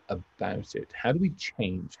do about it? How do we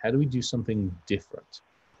change? How do we do something different?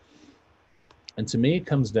 And to me, it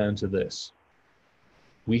comes down to this.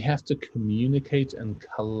 We have to communicate and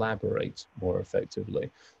collaborate more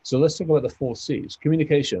effectively. So let's talk about the 4 C's.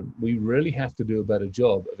 Communication. We really have to do a better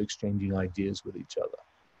job of exchanging ideas with each other.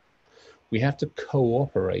 We have to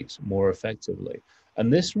cooperate more effectively.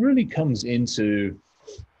 And this really comes into,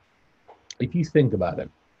 if you think about it,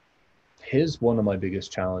 here's one of my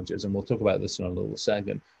biggest challenges, and we'll talk about this in a little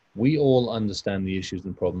second. We all understand the issues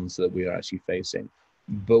and problems that we are actually facing,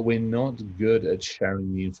 but we're not good at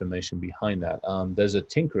sharing the information behind that. There's a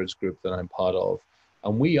tinkerers group that I'm part of,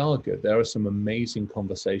 and we are good. There are some amazing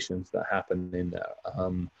conversations that happen in there.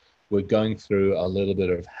 We're going through a little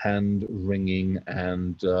bit of hand wringing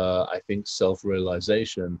and I think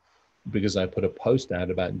self-realization, because I put a post out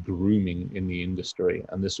about grooming in the industry.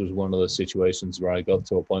 And this was one of those situations where I got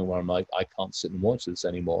to a point where I'm like, I can't sit and watch this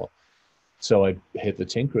anymore. So I hit the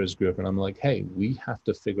tinkerers group and I'm like, hey, we have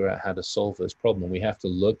to figure out how to solve this problem. We have to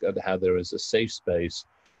look at how there is a safe space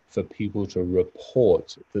for people to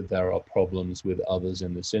report that there are problems with others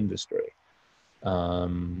in this industry.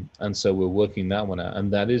 And so we're working that one out.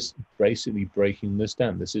 And that is basically breaking this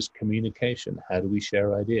down. This is communication. How do we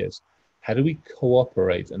share ideas? How do we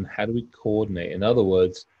cooperate and how do we coordinate? In other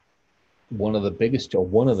words, one of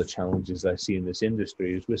the challenges I see in this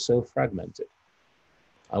industry is we're so fragmented.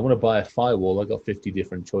 I want to buy a firewall, I got 50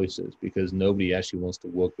 different choices because nobody actually wants to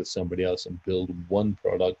work with somebody else and build one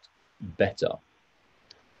product better.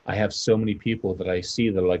 I have so many people that I see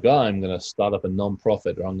that are like, oh, I'm going to start up a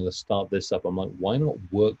nonprofit or I'm going to start this up. I'm like, why not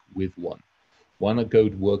work with one? Why not go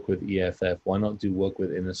work with EFF? Why not do work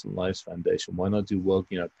with Innocent Lives Foundation? Why not do work,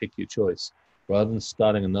 pick your choice? Rather than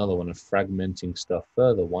starting another one and fragmenting stuff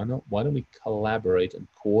further, why don't we collaborate and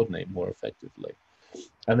coordinate more effectively?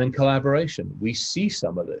 And then collaboration. We see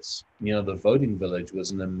some of this. The voting village was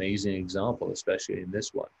an amazing example, especially in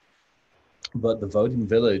this one. But the voting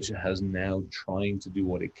village has now trying to do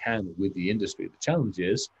what it can with the industry. The challenge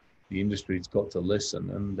is the industry's got to listen,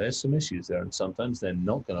 and there's some issues there, and sometimes they're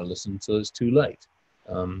not going to listen until it's too late.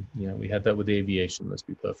 We had that with aviation, let's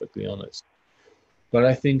be perfectly honest. But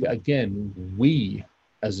I think, again, we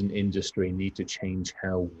as an industry need to change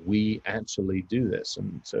how we actually do this.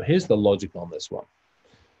 And so here's the logic on this one.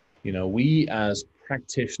 We as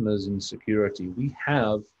practitioners in security, we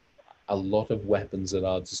have a lot of weapons at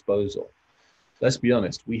our disposal. Let's be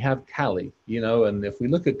honest, we have Kali, and if we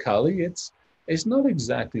look at Kali, it's not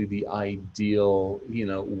exactly the ideal,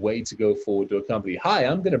 way to go forward to a company. Hi,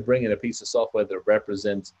 I'm going to bring in a piece of software that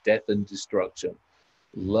represents death and destruction.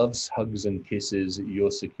 Loves, hugs, and kisses, your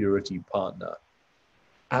security partner.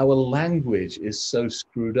 Our language is so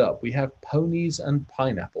screwed up. We have ponies and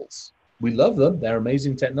pineapples. We love them. They're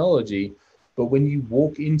amazing technology. But when you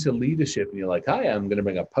walk into leadership and you're like, hi, I'm going to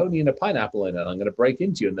bring a pony and a pineapple in and I'm going to break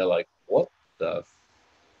into you. And they're like, what the f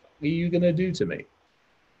are you going to do to me?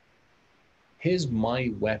 Here's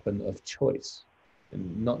my weapon of choice.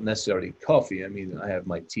 And not necessarily coffee. I mean, I have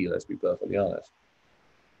my tea, let's be perfectly honest.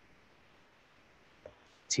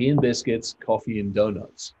 Tea and biscuits, coffee and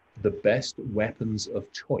donuts, the best weapons of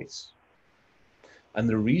choice. And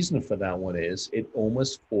the reason for that one is it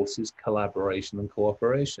almost forces collaboration and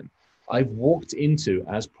cooperation. I've walked into,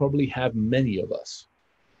 as probably have many of us,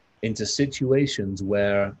 into situations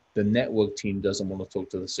where the network team doesn't want to talk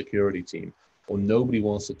to the security team, or nobody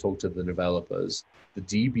wants to talk to the developers. The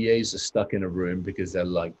DBAs are stuck in a room because they're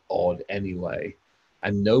like odd anyway,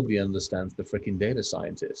 and nobody understands the freaking data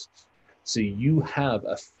scientists. So you have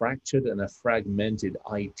a fractured and a fragmented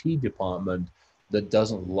IT department that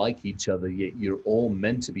doesn't like each other, yet you're all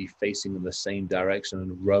meant to be facing in the same direction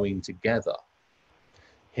and rowing together.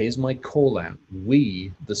 Here's my call out.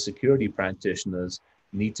 We, the security practitioners,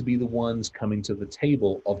 need to be the ones coming to the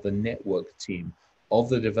table of the network team, of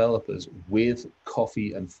the developers, with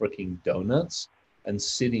coffee and freaking donuts, and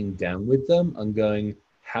sitting down with them and going,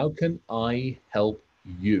 how can I help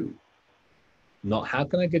you? Not how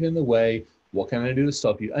can I get in the way? What can I do to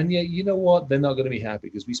stop you? And yet, you know what? They're not going to be happy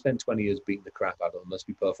because we spent 20 years beating the crap out of them, let's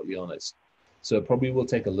be perfectly honest. So it probably will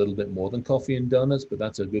take a little bit more than coffee and donuts, but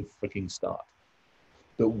that's a good freaking start.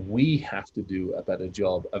 But we have to do a better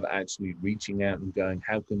job of actually reaching out and going,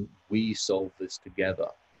 how can we solve this together?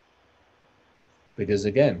 Because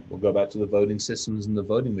again, we'll go back to the voting systems and the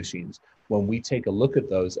voting machines. When we take a look at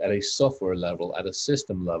those at a software level, at a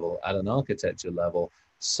system level, at an architecture level,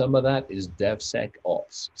 some of that is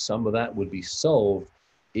DevSecOps. Some of that would be solved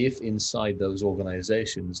if inside those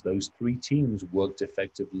organizations, those three teams worked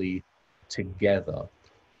effectively together.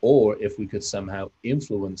 Or if we could somehow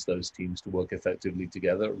influence those teams to work effectively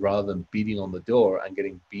together rather than beating on the door and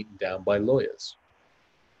getting beaten down by lawyers.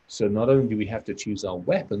 So not only do we have to choose our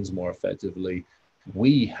weapons more effectively,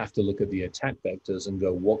 we have to look at the attack vectors and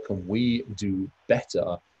go, what can we do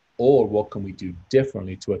better, or what can we do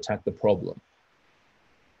differently to attack the problem?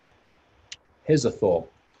 Here's a thought.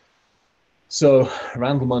 So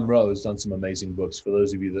Randall Munroe has done some amazing books. For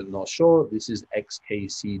those of you that are not sure, this is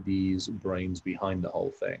XKCD's brains behind the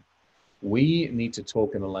whole thing. We need to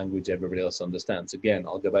talk in a language everybody else understands. Again,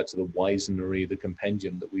 I'll go back to the Wisenary, the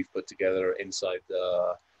compendium that we've put together inside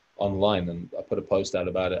online, and I put a post out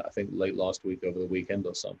about it, I think late last week over the weekend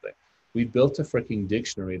or something. We built a freaking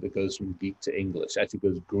dictionary that goes from geek to English. Actually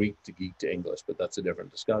goes Greek to geek to English, but that's a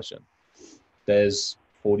different discussion. There's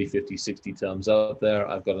 40, 50, 60 terms out there.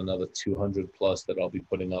 I've got another 200 plus that I'll be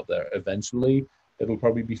putting up there. Eventually, it'll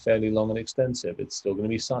probably be fairly long and extensive. It's still going to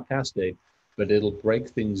be sarcastic, but it'll break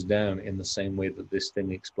things down in the same way that this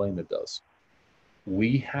thing explainer does.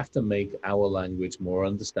 We have to make our language more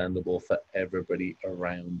understandable for everybody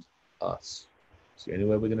around us. It's the only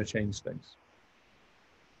way we're going to change things.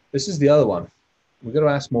 This is the other one. We've got to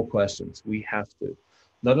ask more questions. We have to.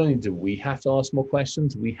 Not only do we have to ask more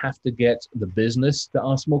questions, we have to get the business to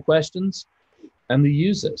ask more questions and the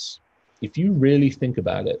users. If you really think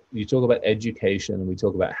about it, you talk about education and we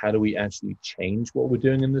talk about how do we actually change what we're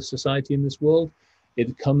doing in this society, in this world,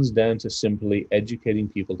 it comes down to simply educating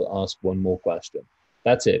people to ask one more question.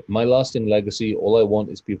 That's it. My lasting legacy, all I want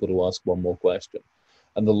is people to ask one more question.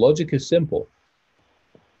 And the logic is simple.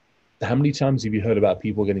 How many times have you heard about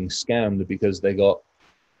people getting scammed because they got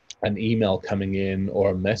an email coming in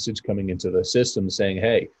or a message coming into their system saying,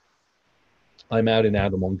 hey, I'm out in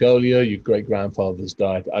outer Mongolia, your great grandfather's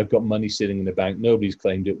died, I've got money sitting in the bank, nobody's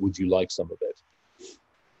claimed it, would you like some of it?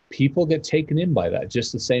 People get taken in by that,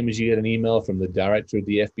 just the same as you get an email from the director of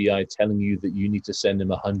the FBI telling you that you need to send him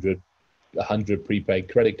 100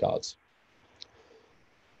 prepaid credit cards.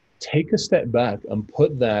 Take a step back and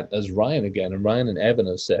put that, as Ryan again, and Ryan and Evan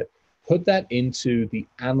have said, put that into the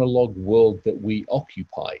analog world that we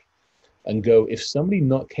occupy and go, if somebody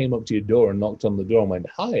came up to your door and knocked on the door and went,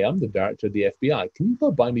 hi, I'm the director of the FBI, can you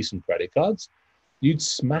go buy me some credit cards? You'd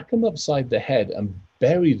smack them upside the head and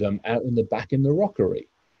bury them out in the back in the rockery.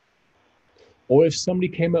 Or if somebody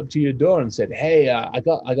came up to your door and said, hey, I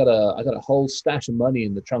got a whole stash of money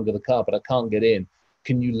in the trunk of the car, but I can't get in.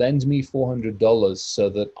 Can you lend me $400 so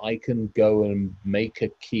that I can go and make a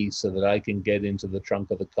key so that I can get into the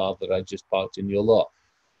trunk of the car that I just parked in your lot?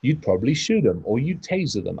 You'd probably shoot them or you'd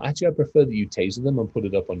taser them. Actually, I prefer that you taser them and put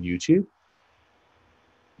it up on YouTube.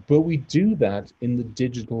 But we do that in the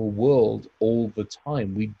digital world all the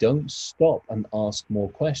time. We don't stop and ask more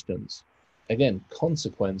questions. Again,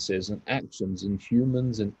 consequences and actions in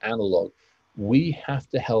humans and analog. We have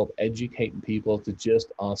to help educate people to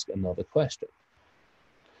just ask another question.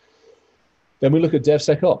 Then we look at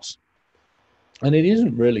DevSecOps. And it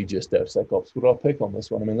isn't really just DevSecOps, but I'll pick on this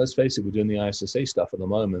one. I mean, let's face it, we're doing the ISSA stuff at the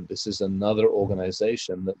moment. This is another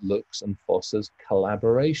organization that looks and fosters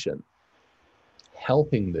collaboration,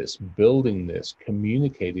 helping this, building this,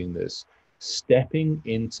 communicating this, stepping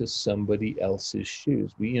into somebody else's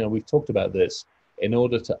shoes. We've talked about this. In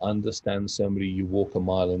order to understand somebody, you walk a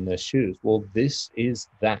mile in their shoes. Well, this is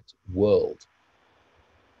that world.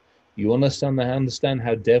 You understand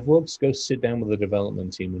how dev works? Go sit down with the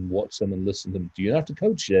development team and watch them and listen to them. You don't have to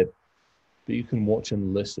coach it, but you can watch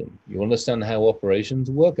and listen. You understand how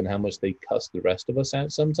operations work and how much they cuss the rest of us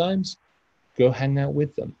out sometimes? Go hang out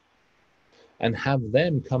with them and have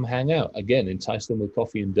them come hang out. Again, entice them with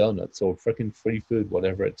coffee and donuts or freaking free food,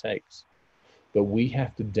 whatever it takes. But we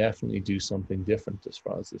have to definitely do something different as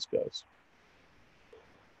far as this goes.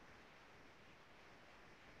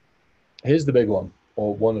 Here's the big one,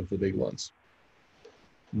 or one of the big ones.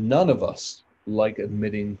 None of us like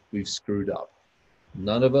admitting we've screwed up.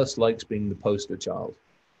 None of us likes being the poster child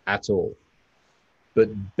at all. But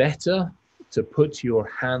better to put your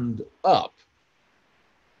hand up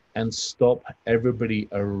and stop everybody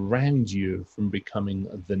around you from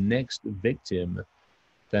becoming the next victim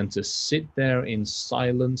than to sit there in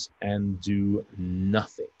silence and do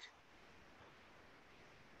nothing.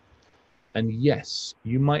 And yes,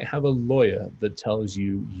 you might have a lawyer that tells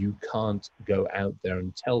you you can't go out there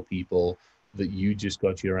and tell people that you just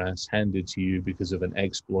got your ass handed to you because of an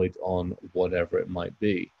exploit on whatever it might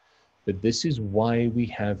be. But this is why we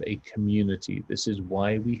have a community. This is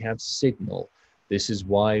why we have Signal. This is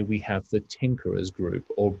why we have the Tinkerers group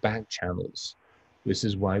or back channels. This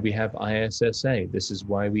is why we have ISSA. This is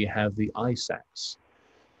why we have the ISACs,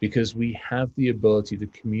 because we have the ability to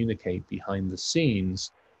communicate behind the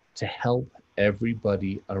scenes to help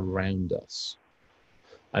everybody around us.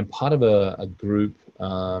 I'm part of a group,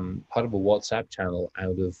 part of a WhatsApp channel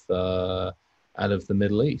out of the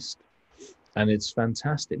Middle East. And it's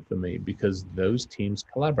fantastic for me because those teams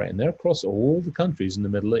collaborate and they're across all the countries in the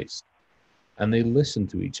Middle East. And they listen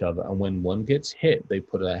to each other. And when one gets hit, they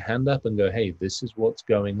put their hand up and go, hey, this is what's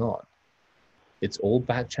going on. It's all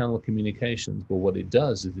back channel communications. But what it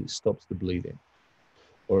does is it stops the bleeding,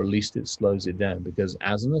 or at least it slows it down. Because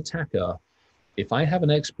as an attacker, if I have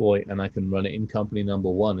an exploit and I can run it in company number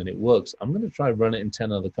 1 and it works, I'm going to try run it in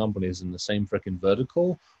 10 other companies in the same freaking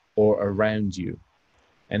vertical or around you.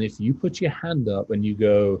 And if you put your hand up and you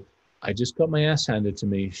go, I just got my ass handed to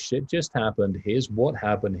me, shit just happened, here's what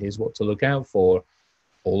happened, here's what to look out for,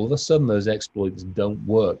 all of a sudden those exploits don't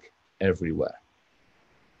work everywhere.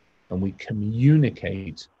 And we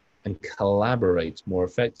communicate and collaborate more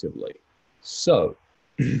effectively. So,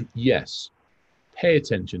 yes, pay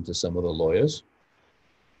attention to some of the lawyers,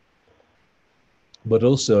 but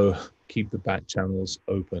also keep the back channels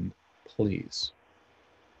open, please.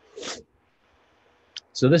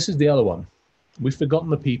 So this is the other one. We've forgotten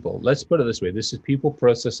the people. Let's put it this way. This is people,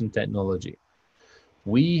 process, and technology.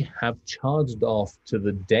 We have charged off to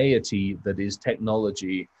the deity that is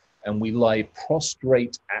technology, and we lie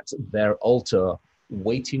prostrate at their altar,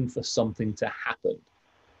 waiting for something to happen.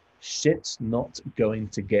 Shit's not going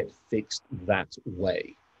to get fixed that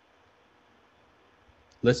way.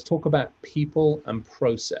 Let's talk about people and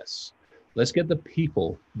process. Let's get the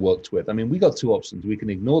people worked with. I mean, we got two options. We can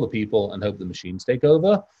ignore the people and hope the machines take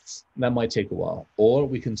over. That might take a while. Or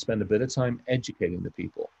we can spend a bit of time educating the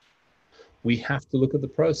people. We have to look at the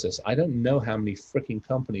process. I don't know how many freaking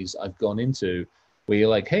companies I've gone into where you're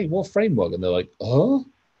like, hey, what framework? And they're like, huh?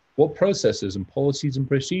 What processes and policies and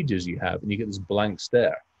procedures you have? And you get this blank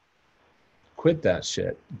stare. Quit that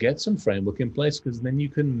shit. Get some framework in place, because then you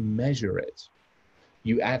can measure it.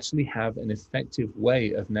 You actually have an effective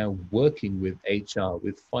way of now working with HR,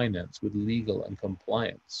 with finance, with legal and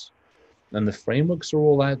compliance. And the frameworks are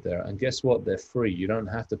all out there. And guess what? They're free. You don't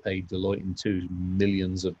have to pay Deloitte and Touche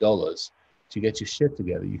millions of dollars to get your shit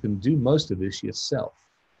together. You can do most of this yourself.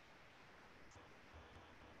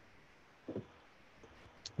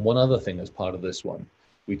 One other thing as part of this one,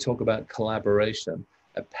 we talk about collaboration.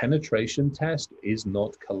 A penetration test is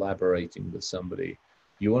not collaborating with somebody.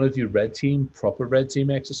 You want to do red team, proper red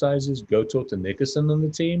team exercises, go talk to Nickerson and the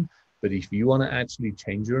team. But if you want to actually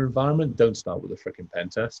change your environment, don't start with a freaking pen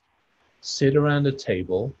test. Sit around a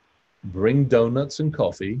table, bring donuts and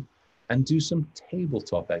coffee, and do some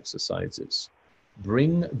tabletop exercises.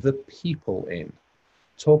 Bring the people in.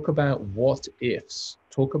 Talk about what ifs.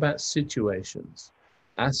 Talk about situations.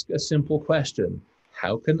 Ask a simple question.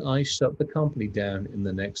 How can I shut the company down in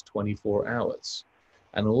the next 24 hours?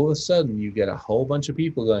 And all of a sudden you get a whole bunch of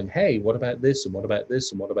people going, hey, what about this? And what about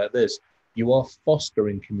this? And what about this? You are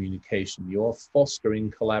fostering communication. You are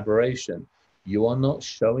fostering collaboration. You are not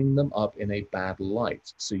showing them up in a bad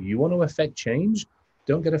light. So you want to affect change?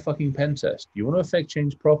 Don't get a fucking pen test. You want to affect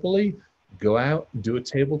change properly? Go out, do a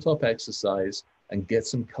tabletop exercise, and get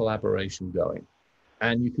some collaboration going.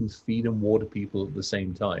 And you can feed and water people at the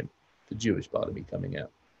same time. The Jewish part of me coming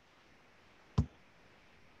out.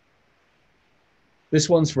 This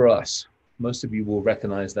one's for us. Most of you will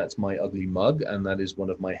recognize that's my ugly mug, and that is one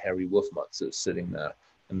of my hairy wolf mugs that's sitting there.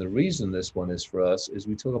 And the reason this one is for us is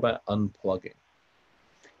we talk about unplugging.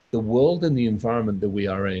 The world and the environment that we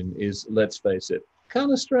are in is, let's face it,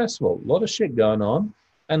 kind of stressful. A lot of shit going on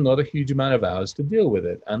and not a huge amount of hours to deal with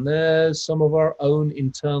it. And there's some of our own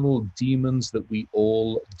internal demons that we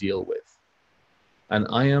all deal with. And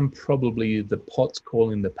I am probably the pot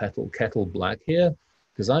calling the kettle black here,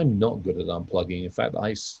 because I'm not good at unplugging. In fact,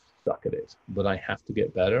 I suck at it, but I have to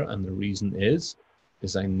get better. And the reason is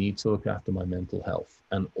I need to look after my mental health,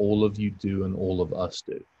 and all of you do, and all of us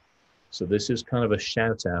do. So this is kind of a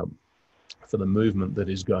shout out for the movement that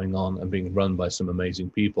is going on and being run by some amazing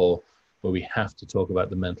people, where we have to talk about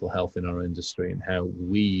the mental health in our industry and how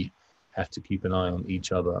we have to keep an eye on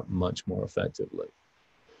each other much more effectively.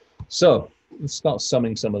 So let's start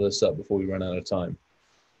summing some of this up before we run out of time.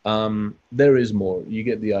 There is more. You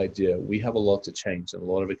get the idea. We have a lot to change, and a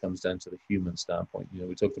lot of it comes down to the human standpoint. You know,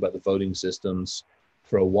 we talked about the voting systems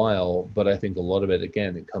for a while, but I think a lot of it,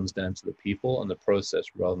 again, it comes down to the people and the process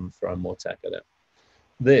rather than throwing more tech at it.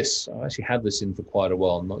 I've actually had this in for quite a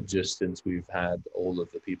while, not just since we've had all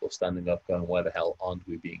of the people standing up going, why the hell aren't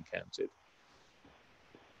we being counted?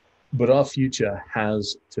 But our future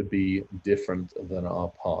has to be different than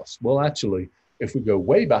our past. Well, actually, if we go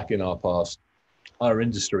way back in our past, our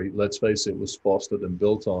industry, let's face it, was fostered and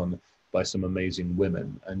built on by some amazing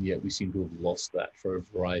women, and yet we seem to have lost that for a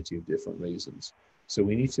variety of different reasons. So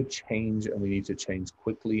we need to change, and we need to change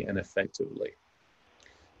quickly and effectively.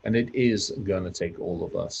 And it is going to take all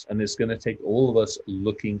of us, and it's going to take all of us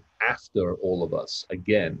looking after all of us.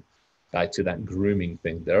 Again, back to that grooming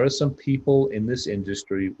thing. There are some people in this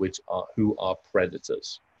industry who are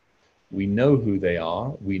predators. We know who they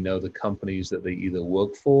are. We know the companies that they either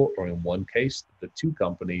work for, or in one case, the two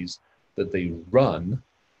companies that they run,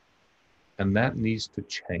 and that needs to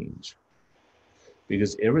change.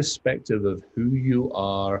 Because irrespective of who you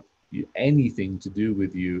are, anything to do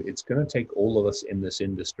with you, it's going to take all of us in this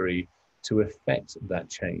industry to effect that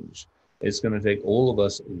change. It's going to take all of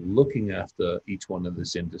us looking after each one in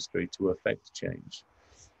this industry to effect change.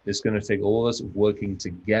 It's going to take all of us working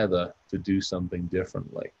together to do something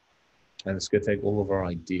differently. And it's going to take all of our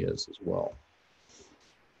ideas as well.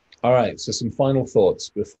 All right, so some final thoughts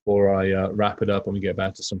before I wrap it up and we get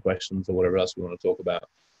back to some questions or whatever else we want to talk about.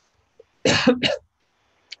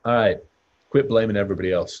 All right, quit blaming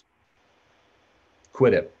everybody else.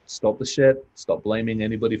 Quit it. Stop the shit. Stop blaming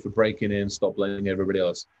anybody for breaking in. Stop blaming everybody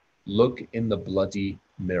else. Look in the bloody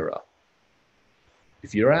mirror.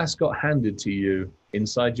 If your ass got handed to you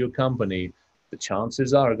inside your company, the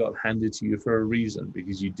chances are it got handed to you for a reason,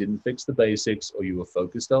 because you didn't fix the basics, or you were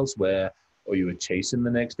focused elsewhere, or you were chasing the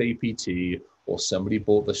next APT, or somebody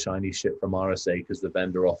bought the shiny shit from RSA because the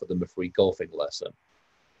vendor offered them a free golfing lesson.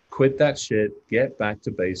 Quit that shit, get back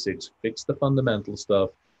to basics, fix the fundamental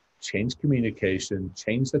stuff, change communication,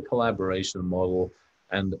 change the collaboration model,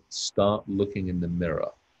 and start looking in the mirror.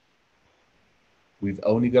 We've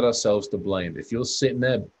only got ourselves to blame. If you're sitting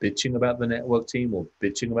there bitching about the network team or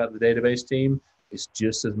bitching about the database team, it's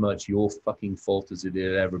just as much your fucking fault as it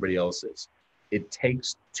is everybody else's. It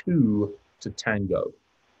takes two to tango.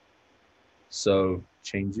 So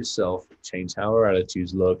change yourself, change how our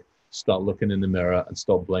attitudes look, start looking in the mirror, and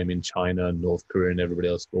stop blaming China, North Korea, and everybody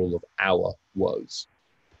else for all of our woes.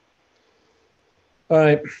 All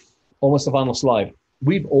right, almost the final slide.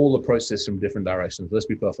 We've all approached this from different directions. Let's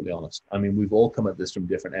be perfectly honest. I mean, we've all come at this from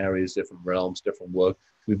different areas, different realms, different work.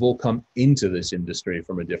 We've all come into this industry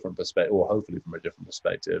from a different perspective, or hopefully from a different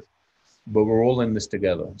perspective, but we're all in this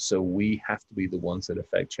together. So we have to be the ones that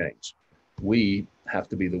affect change. We have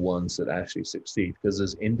to be the ones that actually succeed, because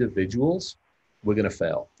as individuals, we're going to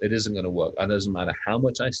fail. It isn't going to work. It doesn't matter how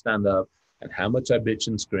much I stand up and how much I bitch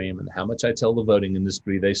and scream and how much I tell the voting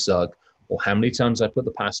industry they suck, or how many times I put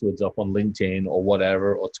the passwords up on LinkedIn or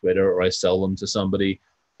whatever, or Twitter, or I sell them to somebody.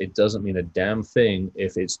 It doesn't mean a damn thing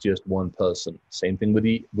if it's just one person. Same thing with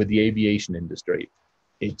the aviation industry.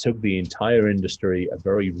 It took the entire industry a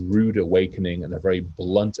very rude awakening and a very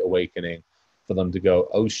blunt awakening for them to go,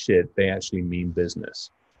 oh shit, they actually mean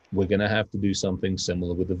business. We're going to have to do something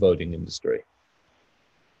similar with the voting industry.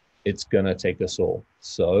 It's going to take us all.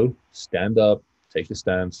 So stand up, take a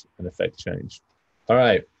stance, and affect change. All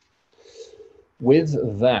right.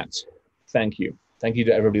 With that, thank you. thank you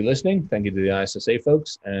to everybody listening. Thank you to the ISSA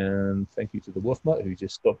folks. And thank you to the Wolf Mutt who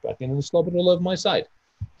just stopped back in and slobbered all over my side.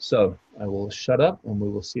 So I will shut up and we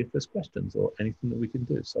will see if there's questions or anything that we can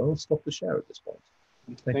do. So I'll stop the share at this point.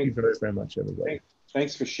 Thank you very, very much, everybody.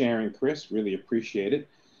 Thanks for sharing, Chris. Really appreciate it.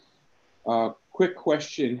 Quick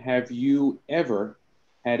question. Have you ever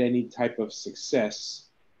had any type of success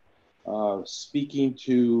speaking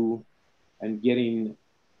to and getting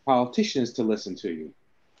politicians to listen to you?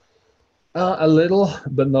 A little,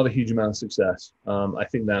 but not a huge amount of success. I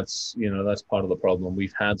think that's, that's part of the problem.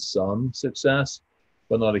 We've had some success,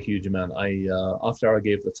 but not a huge amount. After I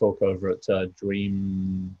gave the talk over at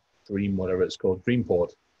Dream, whatever it's called,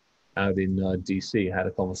 Dreamport, out in DC, had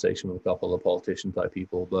a conversation with a couple of politician type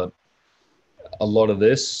people, but a lot of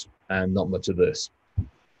this and not much of this.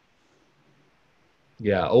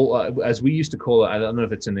 Yeah, as we used to call it, I don't know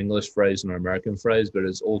if it's an English phrase or an American phrase, but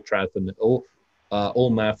it's all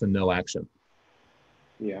math and no action.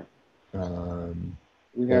 Yeah. All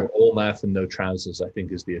math and no trousers, I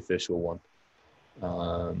think, is the official one.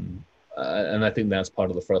 And I think that's part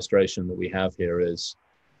of the frustration that we have here is,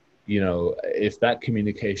 if that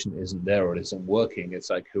communication isn't there or it isn't working, it's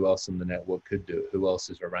like, who else in the network could do it? Who else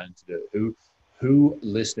is around to do it? Who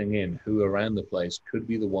listening in, who around the place could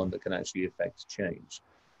be the one that can actually affect change?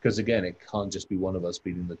 Because again, it can't just be one of us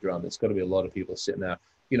beating the drum. It's got to be a lot of people sitting there.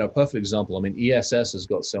 Perfect example. I mean, ESS has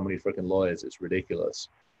got so many freaking lawyers. It's ridiculous.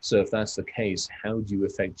 So if that's the case, how do you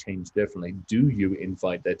affect change differently? Do you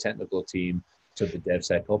invite their technical team to the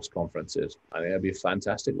DevSecOps conferences? I think that'd be a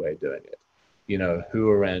fantastic way of doing it. Who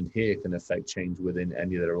around here can affect change within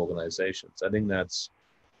any of their organizations? I think that's,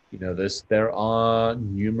 there are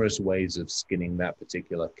numerous ways of skinning that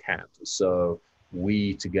particular cat. So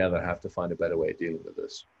we together have to find a better way of dealing with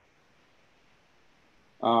this.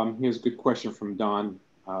 Here's a good question from Don.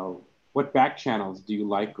 What back channels do you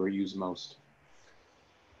like or use most?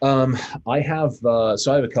 I have a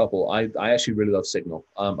couple. I actually really love Signal.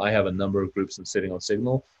 I have a number of groups sitting on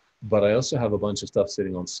Signal, but I also have a bunch of stuff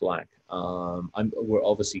sitting on Slack. We're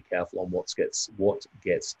obviously careful on what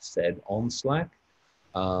gets said on Slack.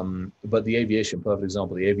 But the aviation, perfect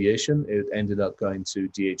example, it ended up going to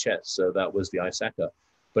DHS. So that was the ISSA-LA,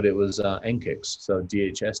 but it was NKICS. So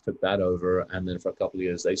DHS took that over. And then for a couple of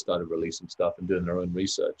years, they started releasing stuff and doing their own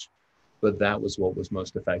research. But that was what was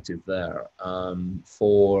most effective there.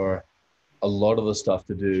 For a lot of the stuff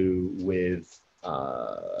to do with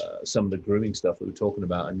some of the grooming stuff that we're talking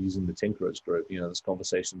about and using the Tinkerers group, there's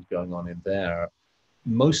conversations going on in there,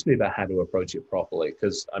 mostly about how to approach it properly.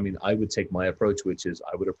 Because, I would take my approach, which is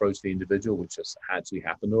I would approach the individual, which has actually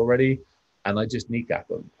happened already, and I just kneecap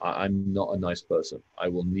them. I'm not a nice person. I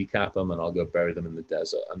will kneecap them and I'll go bury them in the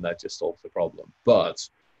desert, and that just solves the problem. But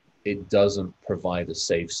it doesn't provide a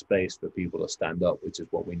safe space for people to stand up, which is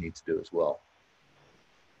what we need to do as well.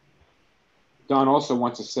 Don also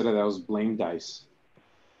wants a set of those blame dice.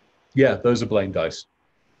 Yeah, those are blame dice.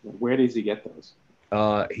 Where does he get those?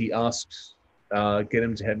 He asks, get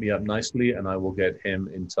him to hit me up nicely, and I will get him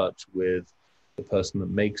in touch with the person that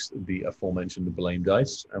makes the aforementioned blame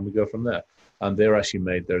dice, and we go from there. They're actually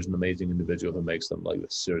made, there's an amazing individual who makes them, like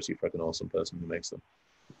a seriously freaking awesome person who makes them.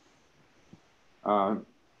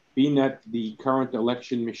 Being that the current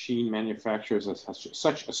election machine manufacturers have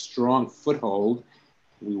such a strong foothold,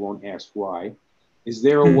 we won't ask why. Is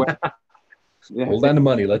there a way? Hold on to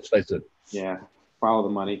money, let's face it. Yeah, follow the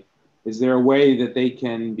money. Is there a way that they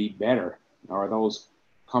can be better? Are those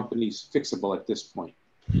companies fixable at this point?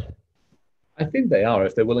 I think they are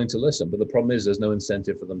if they're willing to listen, but the problem is there's no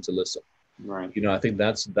incentive for them to listen. Right. I think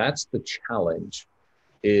that's the challenge.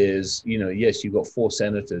 Is, yes, you've got 4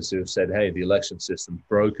 senators who have said, hey, the election system's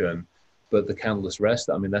broken, but the countless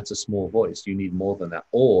rest, that's a small voice. You need more than that.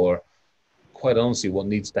 Or, quite honestly, what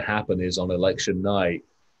needs to happen is on election night,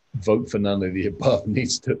 vote for none of the above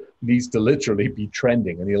needs to literally be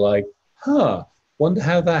trending. And you're like, wonder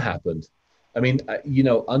how that happened.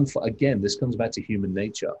 Again, this comes back to human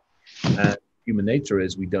nature. And human nature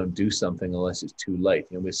is we don't do something unless it's too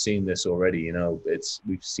late. And we're seeing this already,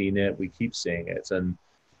 we've seen it, we keep seeing it. And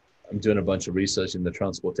I'm doing a bunch of research in the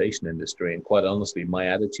transportation industry. And quite honestly, my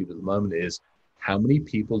attitude at the moment is, how many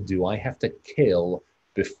people do I have to kill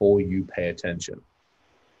before you pay attention?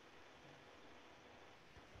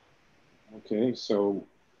 Okay, so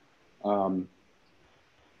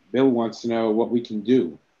Bill wants to know what we can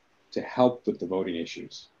do to help with the voting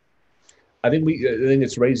issues. I think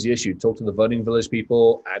it's raised the issue. Talk to the voting village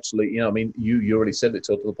people. Actually, you already said it.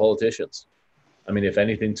 Talk to the politicians. If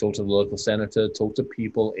anything, talk to the local senator. Talk to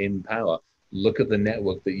people in power. Look at the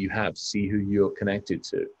network that you have. See who you're connected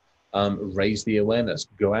to. Raise the awareness.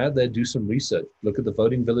 Go out there, do some research. Look at the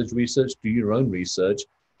Voting Village research, do your own research,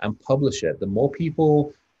 and publish it. The more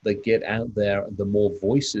people that get out there, the more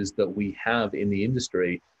voices that we have in the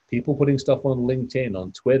industry. People putting stuff on LinkedIn,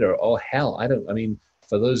 on Twitter, or hell, I mean,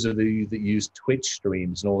 for those of you that use Twitch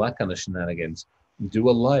streams and all that kind of shenanigans, do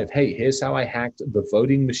a live. Hey, here's how I hacked the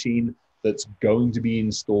voting machine that's going to be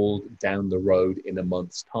installed down the road in a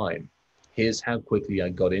month's time. Here's how quickly I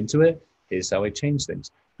got into it. Here's how I changed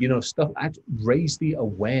things. You know, stuff, raise the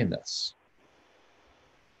awareness.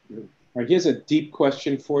 All right, here's a deep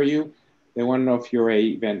question for you. They want to know if you're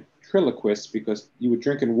a ventriloquist because you were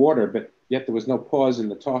drinking water, but yet there was no pause in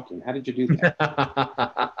the talking. How did you do that?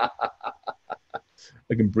 I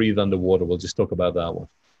can breathe underwater. We'll just talk about that one.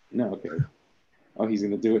 No, okay. Oh, he's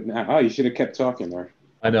going to do it now. Oh, you should have kept talking there.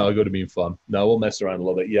 I know, I got to be fun. No, we'll mess around a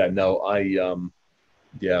little bit. Yeah, no, I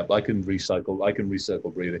can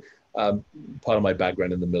recycle breathing. Part of my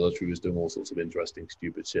background in the military was doing all sorts of interesting,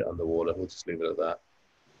 stupid shit underwater. We'll just leave it at that.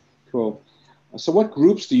 Cool. So what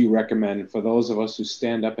groups do you recommend for those of us who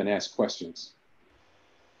stand up and ask questions?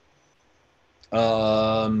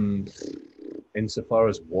 Insofar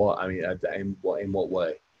as what? I mean, in what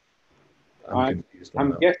way? I'm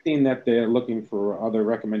guessing that they're looking for other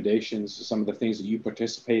recommendations, some of the things that you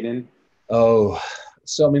participate in. Oh,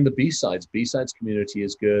 so I mean, the B-sides community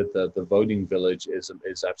is good. The voting village is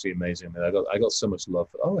absolutely amazing. I mean, I got so much love.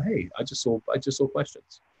 Oh, hey, I just saw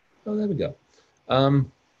questions. Oh, there we go.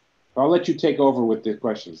 I'll let you take over with the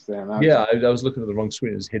questions then. I was looking at the wrong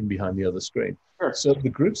screen. It was hidden behind the other screen. Sure. So the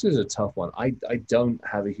groups is a tough one. I don't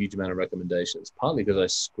have a huge amount of recommendations, partly because I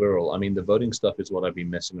squirrel. I mean, the voting stuff is what I've been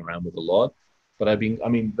messing around with a lot. But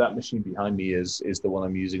that machine behind me is the one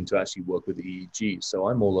I'm using to actually work with the EEG. So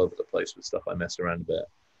I'm all over the place with stuff. I mess around a bit.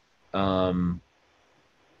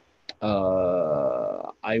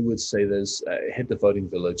 I would say there's hit the voting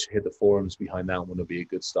village, hit the forums behind that one would be a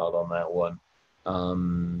good start on that one.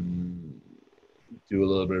 Do a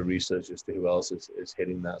little bit of research as to who else is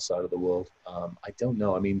hitting that side of the world. I don't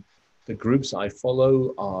know. I mean, the groups I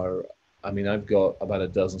follow are, I've got about a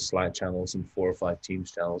dozen Slack channels and 4 or 5 Teams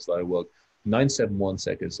channels that I work.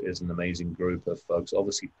 971sec is an amazing group of folks.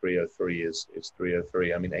 Obviously 303 is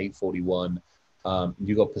 303. 841,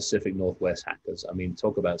 you got Pacific Northwest hackers.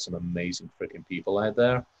 Talk about some amazing freaking people out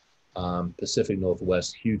there. Pacific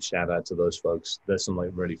Northwest, huge shout out to those folks. There's some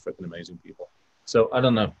really freaking amazing people. So I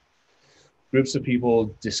don't know. Groups of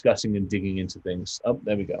people discussing and digging into things. Oh,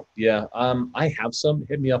 there we go. Yeah, I have some.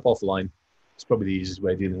 Hit me up offline. It's probably the easiest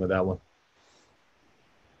way of dealing with that one.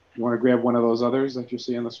 You want to grab one of those others that you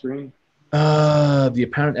see on the screen? The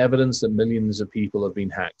apparent evidence that millions of people have been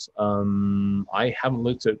hacked. I haven't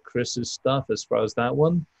looked at Chris's stuff as far as that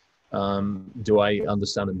one. Do I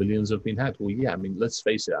understand that millions have been hacked? Well, yeah, let's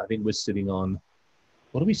face it. I think we're sitting on,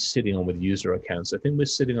 what are we sitting on with user accounts? I think we're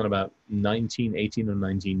sitting on about 18 or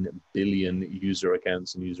 19 billion user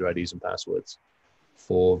accounts and user IDs and passwords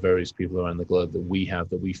for various people around the globe that we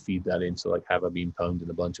feed that into, have I been pwned in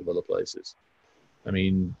a bunch of other places.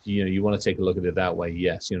 You want to take a look at it that way.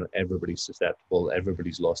 Yes, everybody's susceptible.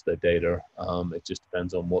 Everybody's lost their data. It just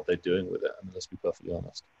depends on what they're doing with it. Let's be perfectly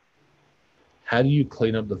honest. How do you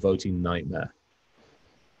clean up the voting nightmare?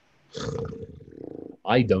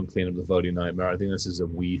 I don't clean up the voting nightmare. I think this is a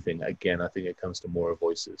we thing. Again, I think it comes to more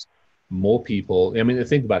voices. More people.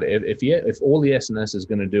 Think about it. If all the SNS is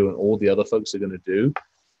going to do and all the other folks are going to do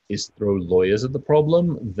is throw lawyers at the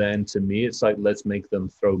problem, then to me, it's like, let's make them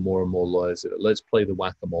throw more and more lawyers at it. Let's play the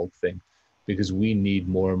whack-a-mole thing, because we need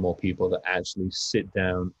more and more people that actually sit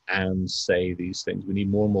down and say these things. We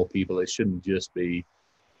need more and more people. It shouldn't just be,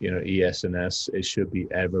 ES&S. It should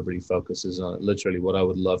be everybody focuses on it. Literally, what I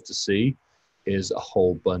would love to see is a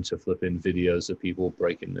whole bunch of flipping videos of people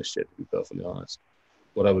breaking this shit, to be perfectly honest.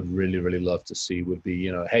 What I would really, really love to see would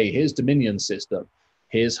be, hey, here's Dominion system.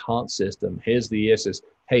 Here's Heart system. Here's the ESS.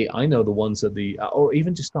 Hey, I know the ones that or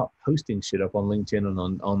even just start posting shit up on LinkedIn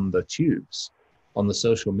and on the tubes, on the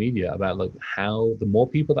social media about how the more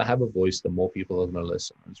people that have a voice, the more people are going to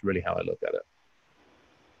listen. It's really how I look at it.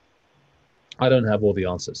 I don't have all the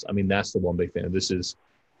answers. That's the one big thing. This is,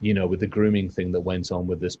 with the grooming thing that went on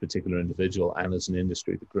with this particular individual and as an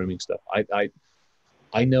industry, the grooming stuff.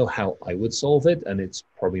 I know how I would solve it, and it's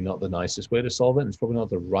probably not the nicest way to solve it. And it's probably not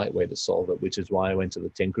the right way to solve it, which is why I went to the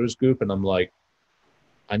Tinkerers group and I'm like,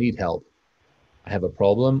 I need help. I have a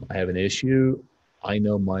problem. I have an issue. I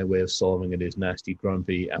know my way of solving it is nasty,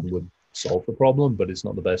 grumpy, and would solve the problem, but it's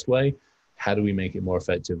not the best way. How do we make it more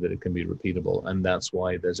effective that it can be repeatable? And that's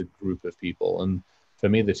why there's a group of people. And for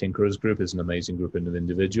me, the Tinkerers group is an amazing group of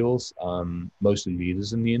individuals, mostly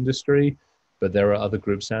leaders in the industry. But there are other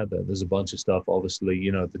groups out there. There's a bunch of stuff. Obviously,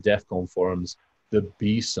 you know, the DEF CON forums, the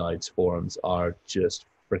B-sides forums are just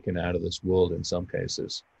freaking out of this world in some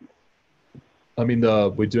cases. I mean,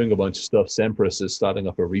 we're doing a bunch of stuff. Semprus is starting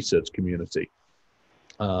up a research community.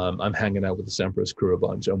 I'm hanging out with the Semprus crew a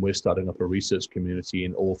bunch, and we're starting up a research community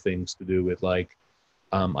in all things to do with like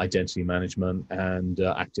identity management and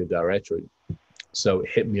Active Directory. So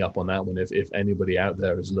hit me up on that one if anybody out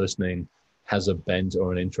there is listening has a bent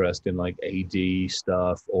or an interest in like AD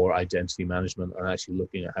stuff or identity management and actually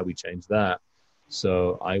looking at how we change that.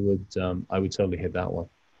 So I would totally hit that one.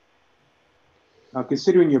 Now,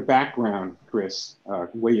 considering your background, Chris,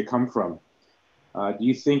 where you come from, do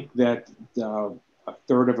you think that a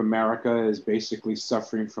third of America is basically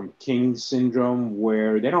suffering from King syndrome,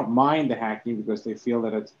 where they don't mind the hacking because they feel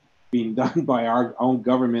that it's being done by our own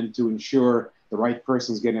government to ensure the right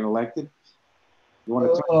person's getting elected? You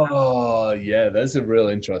want to talk about yeah, that's a real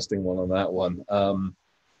interesting one on that one.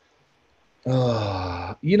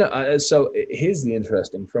 You know, so here's the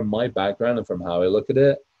interesting, from my background and from how I look at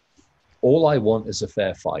it, all I want is a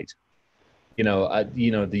fair fight. You know,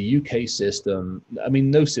 the UK system, I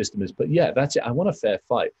mean, no system is, but yeah, that's it. I want a fair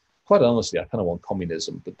fight. Quite honestly, I kind of want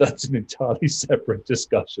communism, but that's an entirely separate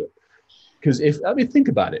discussion. Because think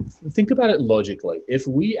about it. Think about it logically. If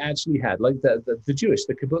we actually had like the Jewish,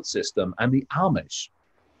 the kibbutz system and the Amish,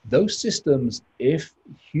 those systems, if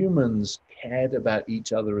humans cared about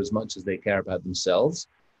each other as much as they care about themselves,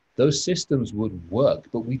 those systems would work.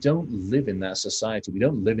 But we don't live in that society. We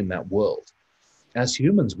don't live in that world. As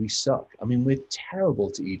humans, we suck. I mean, we're terrible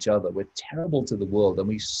to each other. We're terrible to the world, and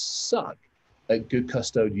we suck at good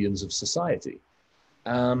custodians of society.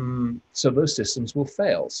 So those systems will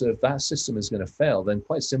fail. So if that system is going to fail, then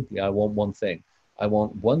quite simply, I want one thing. I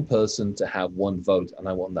want one person to have one vote, and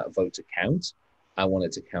I want that vote to count. I want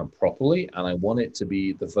it to count properly, and I want it to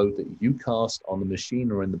be the vote that you cast on the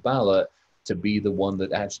machine or in the ballot to be the one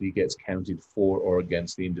that actually gets counted for or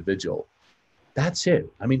against the individual. That's it.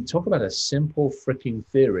 I mean, talk about a simple freaking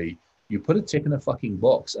theory. You put a tick in a fucking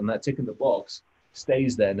box, and that tick in the box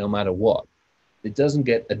stays there no matter what. It doesn't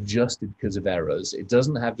get adjusted because of errors. It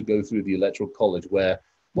doesn't have to go through the Electoral College where,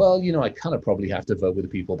 well, you know, I kind of probably have to vote with the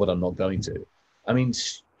people, but I'm not going to. I mean,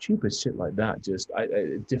 stupid shit like that just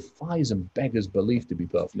it defies and beggars belief, to be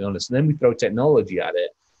perfectly honest. And then we throw technology at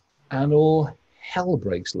it, and all hell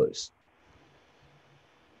breaks loose.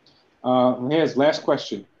 Here's last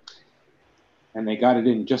question. And they got it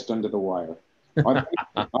in just under the wire.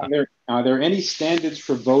 Are there any standards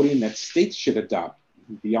for voting that states should adopt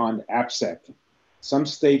beyond AppSec? Some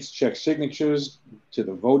states check signatures to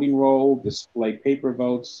the voting roll, display paper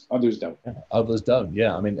votes. Others don't. Others don't.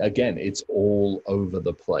 Yeah. I mean, again, it's all over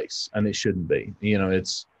the place, and it shouldn't be. You know,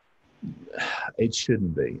 it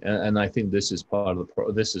shouldn't be. And I think this is part of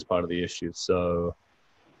the issue. So,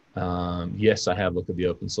 yes, I have looked at the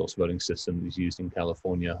open source voting system that's used in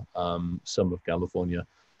California. Some of California,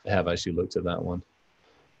 I have actually looked at that one.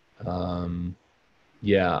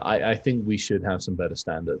 Yeah, I think we should have some better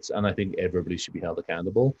standards, and I think everybody should be held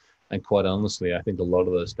accountable. And quite honestly, I think a lot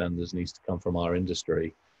of those standards needs to come from our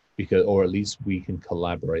industry, because, or at least we can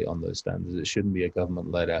collaborate on those standards. It shouldn't be a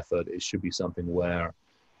government-led effort. It should be something where,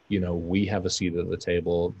 you know, we have a seat at the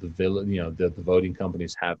table. The voting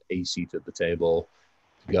companies have a seat at the table.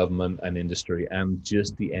 Government and industry, and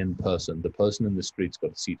just the end person, the person in the street's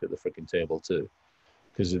got a seat at the freaking table too.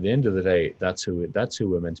 Because at the end of the day, that's who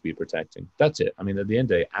we're meant to be protecting. That's it. I mean, at the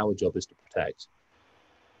end of the day, our job is to protect,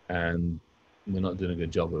 and we're not doing a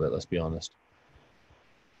good job of it. Let's be honest.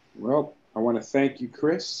 Well, I want to thank you,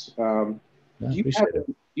 Chris. Do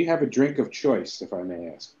you have a drink of choice, if I may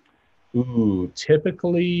ask? Ooh,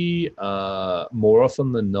 typically, more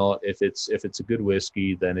often than not, if it's a good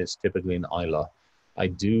whiskey, then it's typically an Islay. I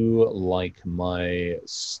do like my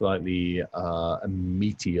slightly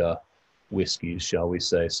meatier whiskeys, shall we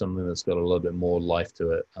say, something that's got a little bit more life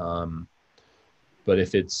to it. But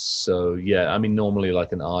if it's I mean, normally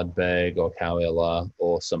like an Ardbeg or Cowella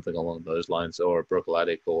or something along those lines, or a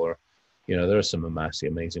Brookladdick, or, you know, there are some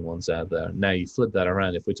amazing ones out there. Now you flip that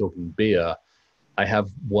around. If we're talking beer, I have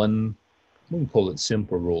one, I wouldn't call it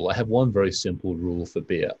simple rule. I have one very simple rule for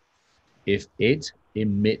beer. If it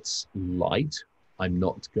emits light, I'm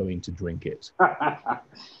not going to drink it.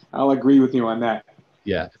 I'll agree with you on that.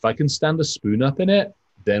 Yeah, if I can stand a spoon up in it,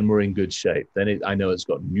 then we're in good shape. Then I know it's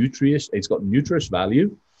got nutrition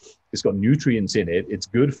value, it's got nutrients in it, it's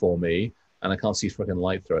good for me, and I can't see freaking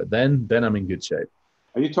light through it. Then I'm in good shape.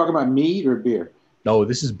 Are you talking about mead or beer? No,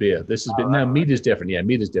 this is beer. This is beer. Now, mead is different. Yeah,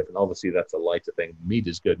 mead is different. Obviously, that's a lighter thing. Mead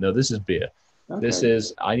is good. No, this is beer. Okay. This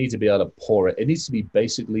is, I need to be able to pour it. It needs to be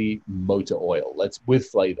basically motor oil. With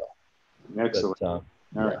flavor. Excellent. But All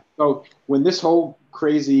yeah. right. So when this whole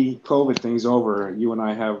crazy COVID thing's over, you and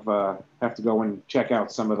I have to go and check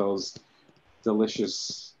out some of those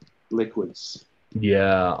delicious liquids.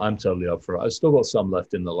 Yeah, I'm totally up for it. I've still got some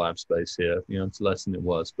left in the lab space here. You know, it's less than it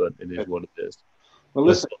was, but it is what it is. Well, But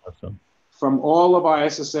listen, still have some. from all of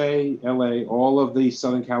ISSA-LA, all of the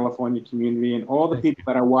Southern California community, and all the Thank people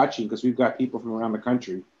you. that are watching, because we've got people from around the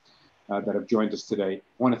country that have joined us today. I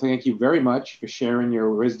want to thank you very much for sharing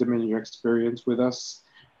your wisdom and your experience with us.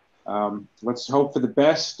 Let's hope for the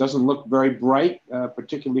best. Doesn't look very bright,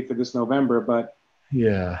 particularly for this November, but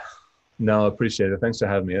Yeah. No, I appreciate it. Thanks for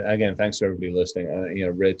having me. Again, thanks to everybody listening. You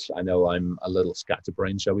know, Rich, I know I'm a little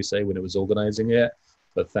scatterbrained, shall we say, when it was organizing it,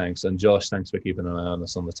 but thanks. And Josh, thanks for keeping an eye on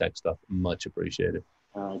us on the tech stuff. Much appreciated.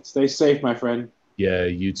 stay safe, my friend. Yeah,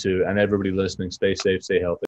 you too. And everybody listening, stay safe, stay healthy.